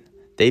Bitcoin.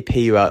 They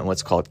pay you out in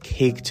what's called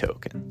Cake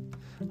Token,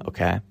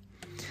 okay?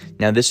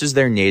 Now, this is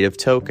their native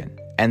token,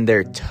 and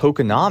their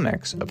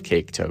tokenomics of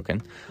Cake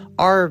Token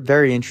are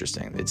very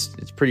interesting.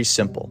 It's pretty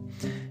simple.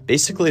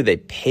 Basically, they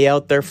pay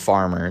out their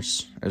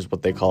farmers, is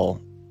what they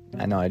call,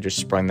 I know I just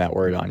sprung that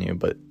word on you,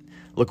 but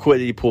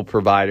liquidity pool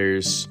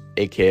providers,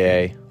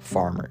 aka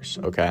farmers,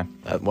 okay?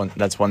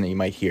 That's one that you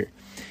might hear.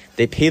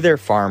 They pay their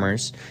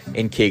farmers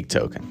in Cake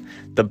Token.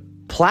 The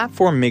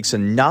platform makes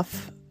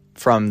enough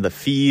from the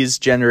fees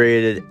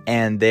generated,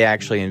 and they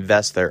actually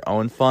invest their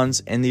own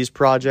funds in these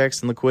projects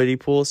and liquidity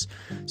pools.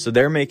 So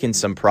they're making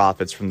some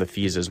profits from the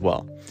fees as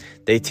well.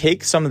 They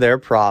take some of their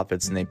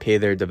profits and they pay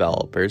their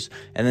developers,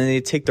 and then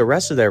they take the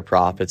rest of their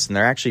profits and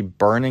they're actually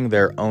burning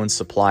their own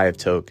supply of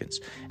tokens.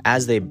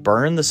 As they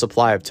burn the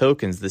supply of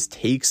tokens, this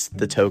takes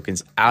the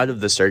tokens out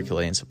of the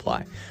circulating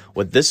supply.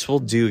 What this will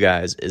do,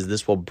 guys, is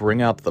this will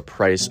bring up the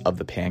price of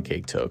the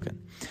Pancake token.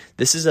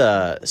 This is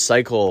a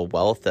cycle of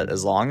wealth that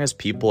as long as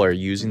people are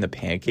using the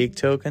Pancake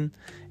token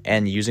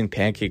and using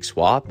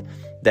PancakeSwap,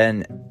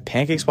 then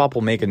PancakeSwap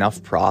will make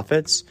enough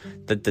profits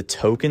that the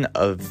token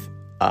of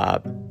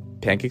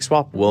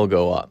PancakeSwap will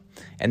go up.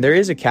 And there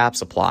is a cap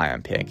supply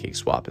on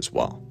PancakeSwap as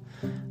well.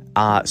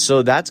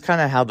 So that's kind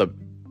of how the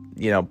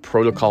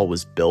protocol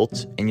was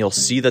built, and you'll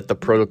see that the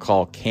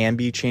protocol can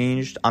be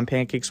changed on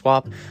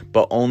PancakeSwap,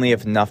 but only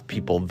if enough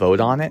people vote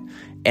on it.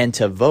 And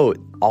to vote,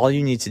 all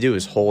you need to do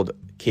is hold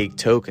Cake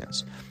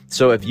tokens.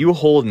 So if you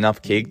hold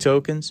enough Cake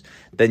tokens,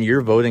 then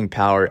your voting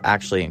power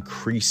actually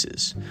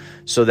increases.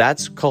 So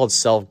that's called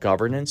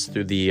self-governance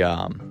through the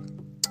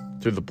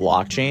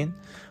blockchain,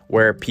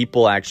 where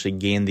people actually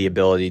gain the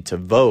ability to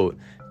vote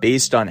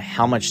based on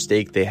how much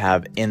stake they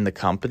have in the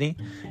company.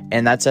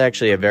 And that's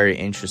actually a very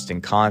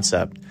interesting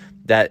concept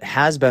that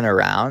has been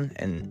around,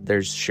 and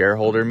there's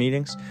shareholder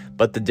meetings,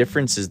 but the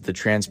difference is the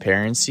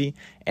transparency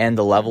and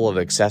the level of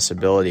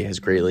accessibility has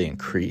greatly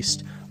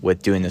increased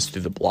with doing this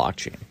through the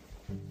blockchain.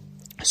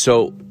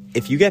 So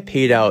if you get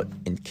paid out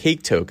in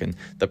Cake token,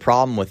 the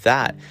problem with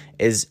that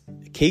is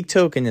Cake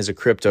token is a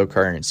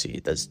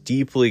cryptocurrency that's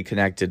deeply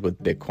connected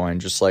with Bitcoin,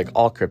 just like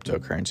all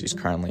cryptocurrencies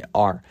currently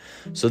are.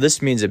 So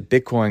this means if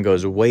Bitcoin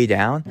goes way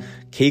down,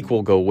 Cake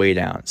will go way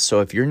down. So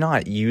if you're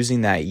not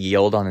using that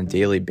yield on a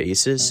daily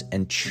basis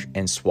and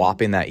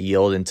swapping that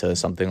yield into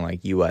something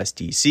like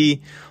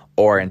USDC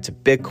or into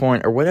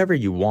Bitcoin or whatever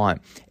you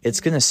want, it's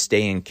going to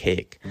stay in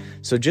Cake.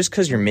 So just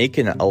because you're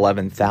making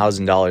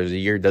 $11,000 a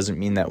year doesn't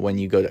mean that when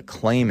you go to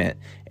claim it,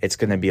 it's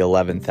going to be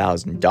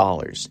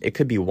 $11,000. It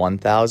could be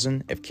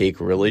 $1,000 if Cake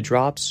really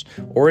drops,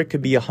 or it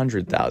could be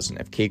 $100,000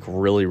 if Cake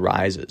really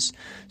rises.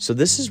 So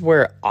this is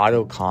where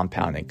auto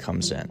compounding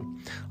comes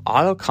in.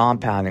 Auto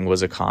compounding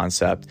was a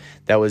concept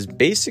that was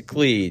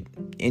basically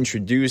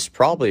introduced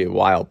probably a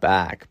while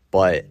back,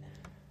 but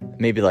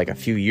maybe like a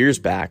few years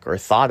back, or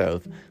thought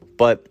of,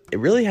 but it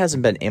really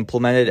hasn't been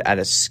implemented at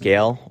a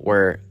scale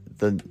where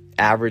the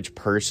average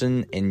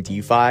person in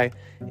DeFi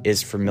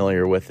is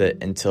familiar with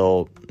it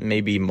until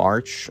maybe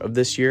March of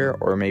this year,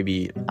 or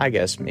maybe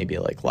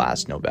like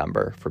last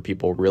November for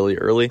people really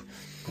early.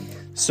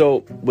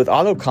 So with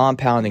auto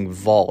compounding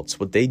vaults,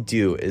 what they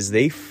do is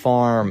they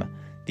farm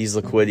these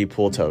liquidity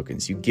pool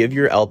tokens. You give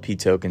your LP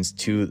tokens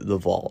to the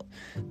vault.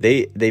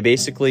 They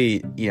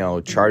basically,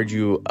 charge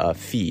you a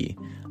fee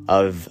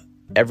of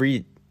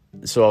every.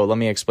 So let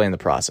me explain the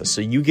process.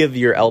 So you give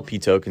your LP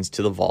tokens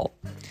to the vault.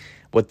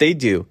 What they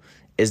do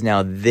is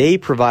now they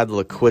provide the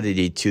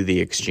liquidity to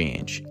the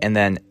exchange. And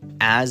then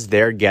as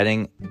they're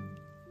getting,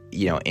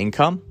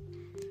 income,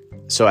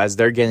 so as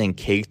they're getting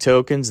cake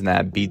tokens in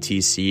that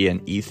BTC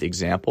and ETH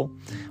example,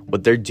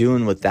 what they're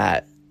doing with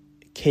that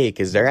cake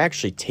is they're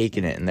actually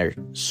taking it and they're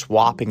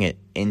swapping it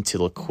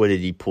into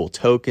liquidity pool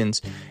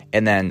tokens.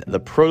 And then the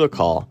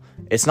protocol,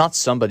 it's not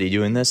somebody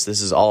doing this.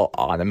 This is all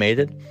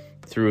automated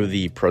through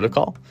the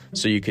protocol.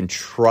 So you can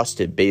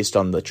trust it based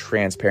on the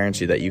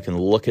transparency that you can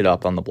look it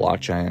up on the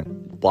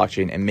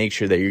blockchain and make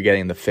sure that you're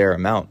getting the fair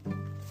amount,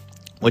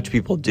 which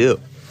people do.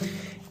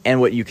 And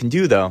what you can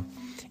do though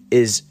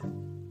is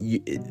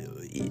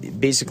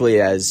basically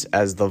as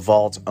the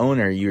vault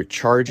owner, you're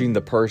charging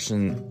the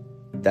person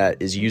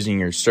that is using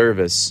your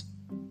service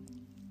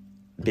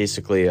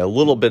basically a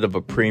little bit of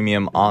a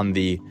premium on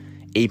the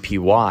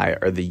APY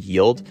or the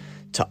yield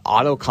to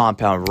auto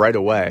compound right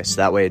away, so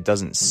that way it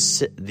doesn't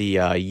sit,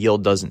 the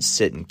yield doesn't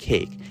sit in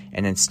cake,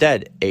 and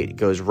instead it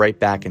goes right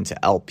back into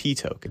LP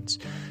tokens.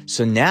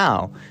 So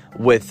now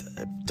with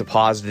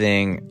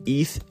depositing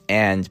ETH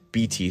and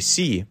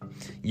BTC,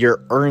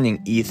 you're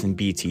earning ETH and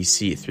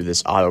BTC through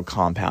this auto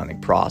compounding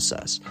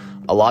process.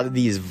 A lot of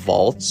these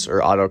vaults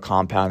or auto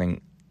compounding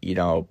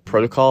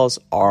protocols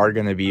are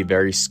going to be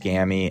very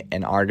scammy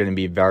and are going to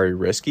be very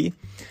risky.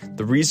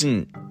 The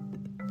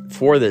reason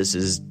for this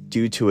is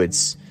due to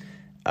its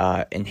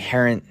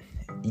inherent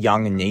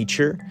young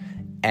nature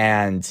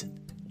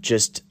and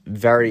just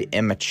very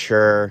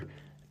immature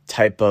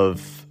type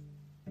of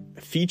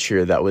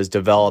feature that was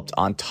developed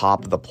on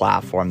top of the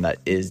platform that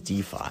is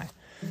DeFi.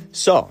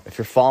 So if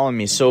you're following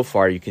me so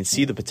far, you can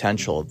see the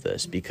potential of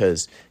this,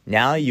 because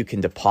now you can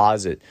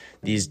deposit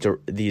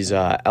these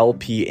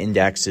LP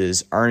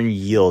indexes, earn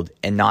yield,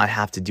 and not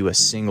have to do a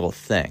single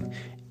thing.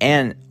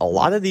 And a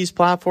lot of these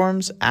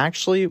platforms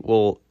actually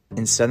will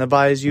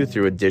incentivize you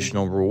through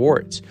additional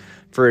rewards.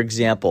 For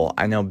example,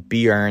 I know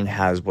BEarn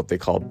has what they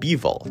call B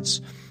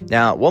Vaults.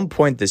 Now, at one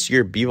point this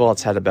year, B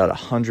Vaults had about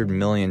 $100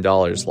 million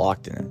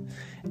locked in it.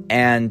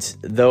 And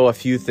though a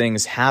few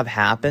things have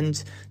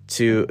happened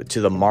to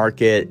the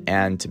market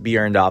and to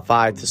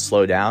BEarn.fi to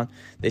slow down,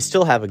 they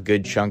still have a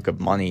good chunk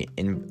of money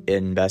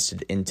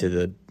invested into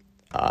the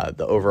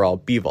overall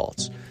B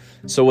Vaults.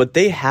 So what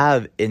they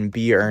have in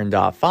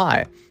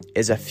BEarn.fi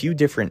is a few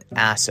different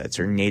assets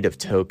or native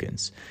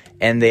tokens.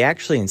 And they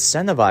actually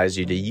incentivize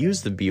you to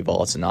use the B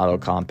Vaults and auto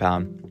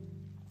compound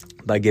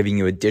by giving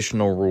you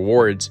additional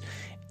rewards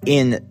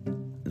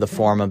in the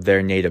form of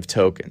their native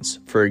tokens.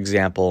 For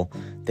example,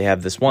 they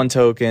have this one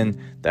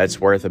token that's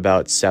worth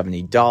about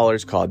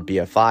 $70 called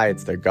BFI.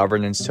 It's their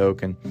governance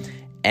token.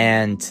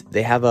 And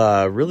they have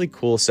a really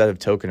cool set of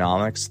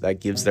tokenomics that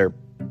gives their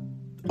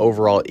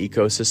overall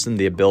ecosystem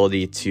the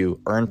ability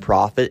to earn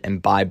profit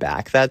and buy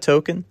back that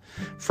token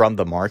from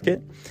the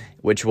market,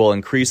 which will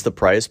increase the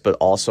price, but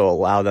also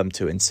allow them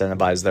to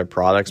incentivize their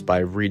products by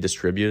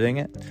redistributing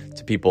it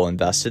to people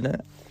invested in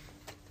it.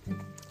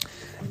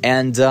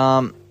 And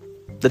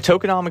the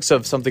tokenomics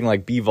of something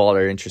like B Vault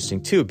are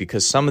interesting too,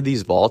 because some of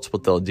these vaults,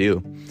 what they'll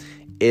do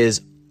is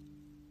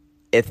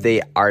if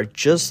they are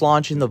just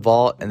launching the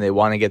vault and they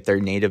want to get their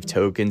native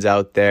tokens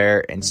out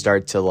there and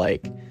start to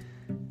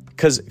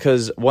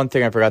because one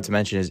thing I forgot to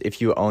mention is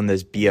if you own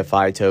this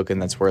BFI token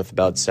that's worth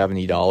about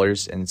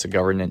 $70 and it's a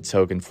governance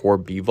token for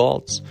B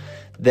Vaults,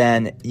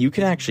 then you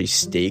can actually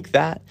stake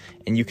that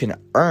and you can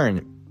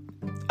earn,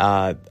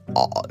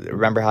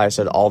 remember how I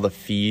said all the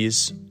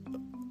fees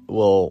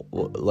will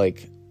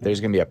there's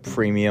going to be a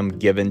premium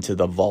given to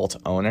the vault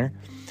owner.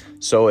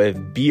 So if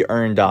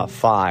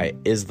BEarn.fi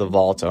is the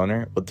vault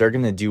owner, what they're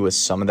going to do with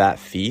some of that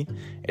fee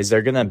is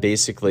they're going to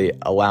basically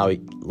allow a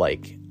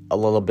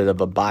little bit of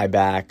a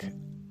buyback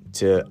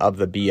of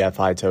the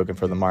BFI token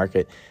for the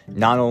market,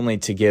 not only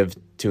to give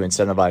to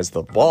incentivize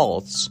the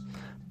vaults,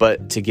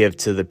 but to give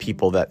to the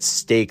people that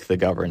stake the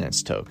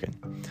governance token.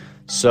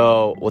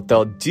 So what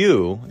they'll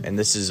do, and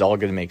this is all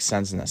going to make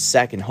sense in a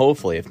second,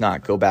 hopefully, if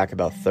not, go back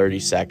about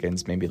 30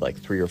 seconds, maybe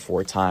 3 or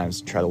 4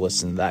 times, try to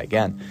listen to that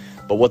again.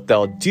 But what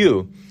they'll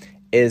do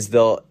is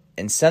they'll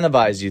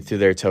incentivize you through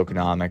their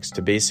tokenomics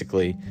to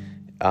basically,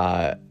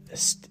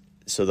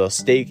 so they'll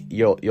stake,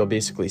 you'll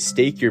basically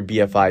stake your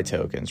BFI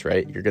tokens,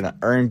 right? You're going to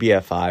earn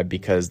BFI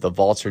because the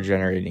vaults are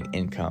generating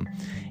income.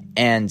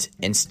 And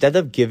instead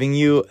of giving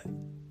you,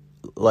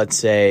 let's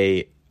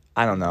say,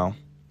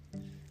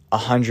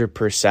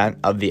 100%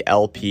 of the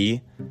LP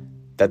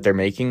that they're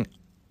making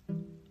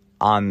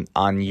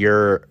on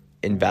your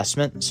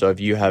investment. So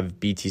if you have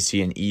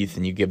BTC and ETH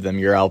and you give them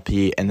your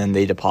LP and then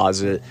they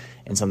deposit it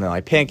in something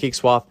like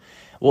PancakeSwap,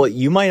 Well,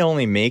 you might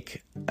only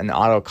make an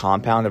auto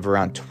compound of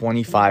around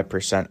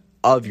 25%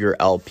 of your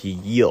LP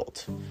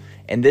yield.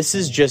 And this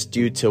is just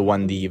due to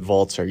when the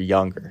vaults are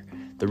younger.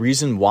 The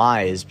reason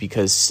why is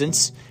because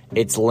since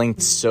it's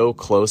linked so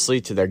closely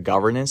to their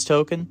governance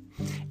token,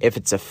 if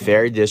it's a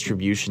fair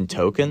distribution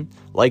token,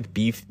 like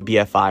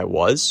BFI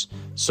was,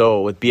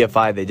 so with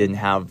BFI, they didn't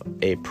have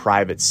a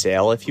private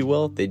sale, if you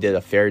will. They did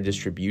a fair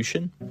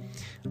distribution,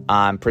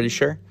 I'm pretty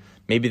sure.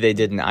 Maybe they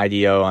did an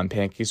IDO on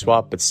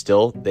PancakeSwap, but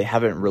still, they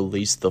haven't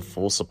released the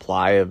full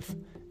supply of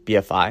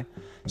BFI.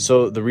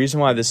 So the reason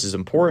why this is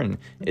important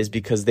is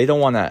because they don't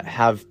want to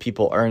have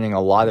people earning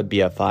a lot of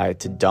BFI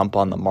to dump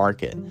on the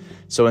market.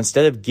 So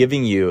instead of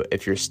giving you,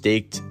 if you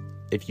stake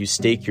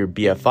your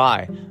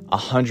BFI,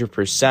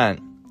 100%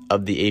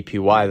 of the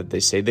APY that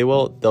they say they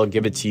will, they'll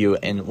give it to you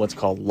in what's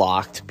called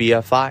locked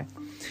BFI.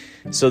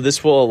 So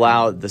this will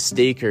allow the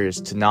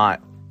stakers to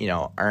not,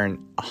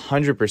 earn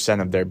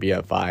 100% of their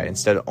BFI,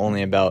 instead of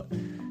only about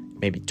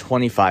maybe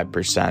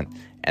 25%,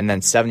 and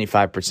then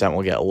 75%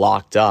 will get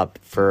locked up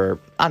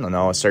for,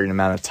 a certain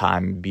amount of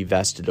time and be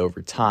vested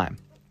over time.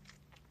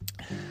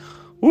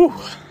 Whew,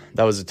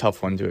 that was a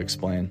tough one to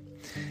explain.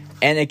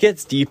 And it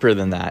gets deeper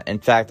than that. In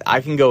fact,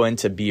 I can go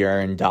into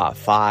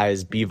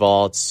BEARN.FIs,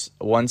 BVaults.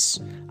 Once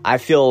I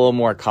feel a little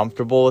more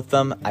comfortable with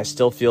them, I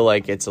still feel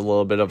like it's a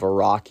little bit of a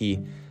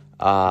rocky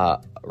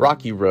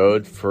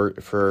road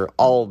for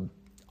all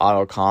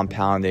auto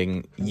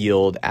compounding,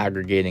 yield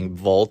aggregating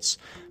vaults,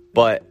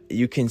 but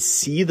you can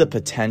see the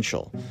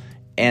potential.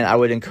 And I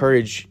would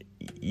encourage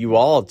you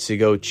all to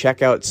go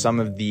check out some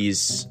of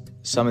these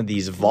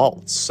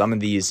vaults, some of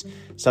these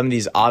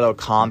auto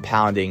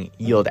compounding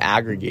yield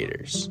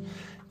aggregators,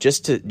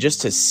 just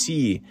to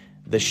see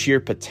the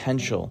sheer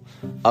potential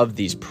of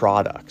these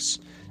products.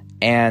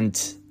 And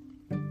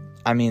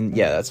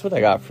that's what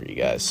I got for you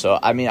guys. So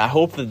I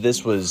hope that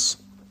this was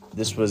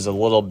a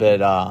little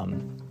bit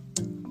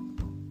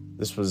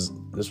this was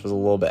a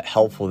little bit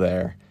helpful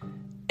there.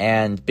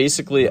 And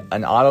basically,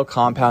 an auto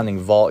compounding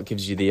vault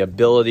gives you the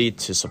ability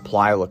to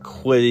supply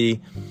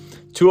liquidity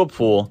to a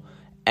pool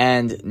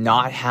and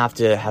not have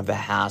to have the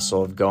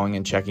hassle of going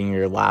and checking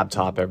your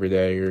laptop every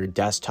day, your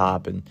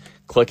desktop, and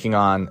clicking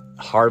on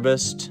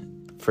harvest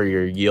for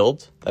your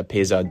yield that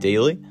pays out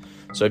daily.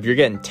 So if you're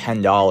getting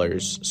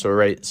 $10,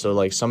 so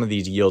like some of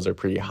these yields are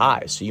pretty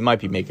high. So you might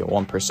be making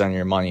 1% of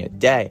your money a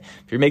day.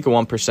 If you're making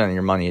 1% of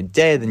your money a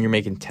day, then you're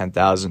making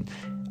 $10,000.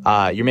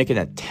 You're making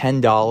a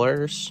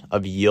 $10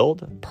 of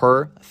yield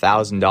per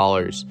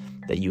 $1,000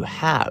 that you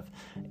have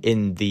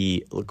in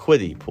the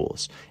liquidity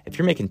pools. If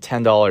you're making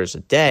 $10 a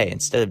day,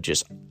 instead of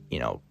just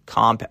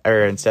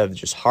instead of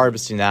just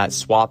harvesting that,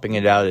 swapping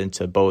it out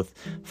into both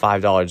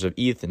 $5 of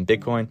ETH and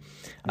Bitcoin,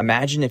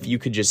 imagine if you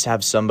could just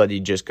have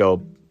somebody just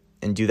go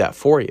and do that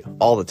for you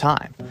all the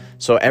time.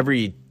 So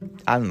every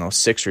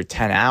 6 or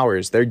 10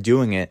 hours, they're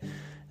doing it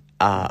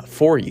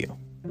for you.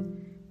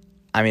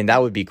 That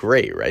would be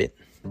great, right?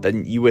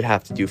 Then you would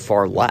have to do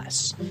far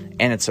less,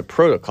 and it's a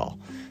protocol.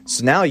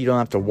 So now you don't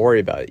have to worry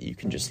about it. You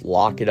can just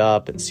lock it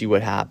up and see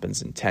what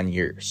happens in 10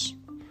 years.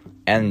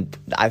 And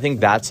I think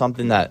that's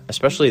something that,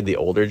 especially the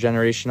older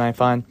generation, I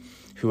find,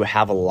 who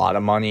have a lot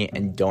of money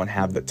and don't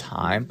have the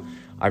time,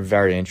 are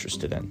very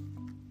interested in.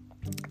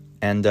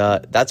 And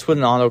that's what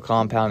an auto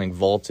compounding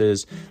vault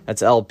is.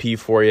 That's LP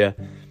for you.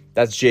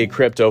 That's J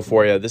Crypto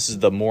for you. This is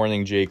the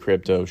Morning J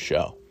Crypto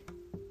Show.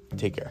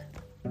 Take care.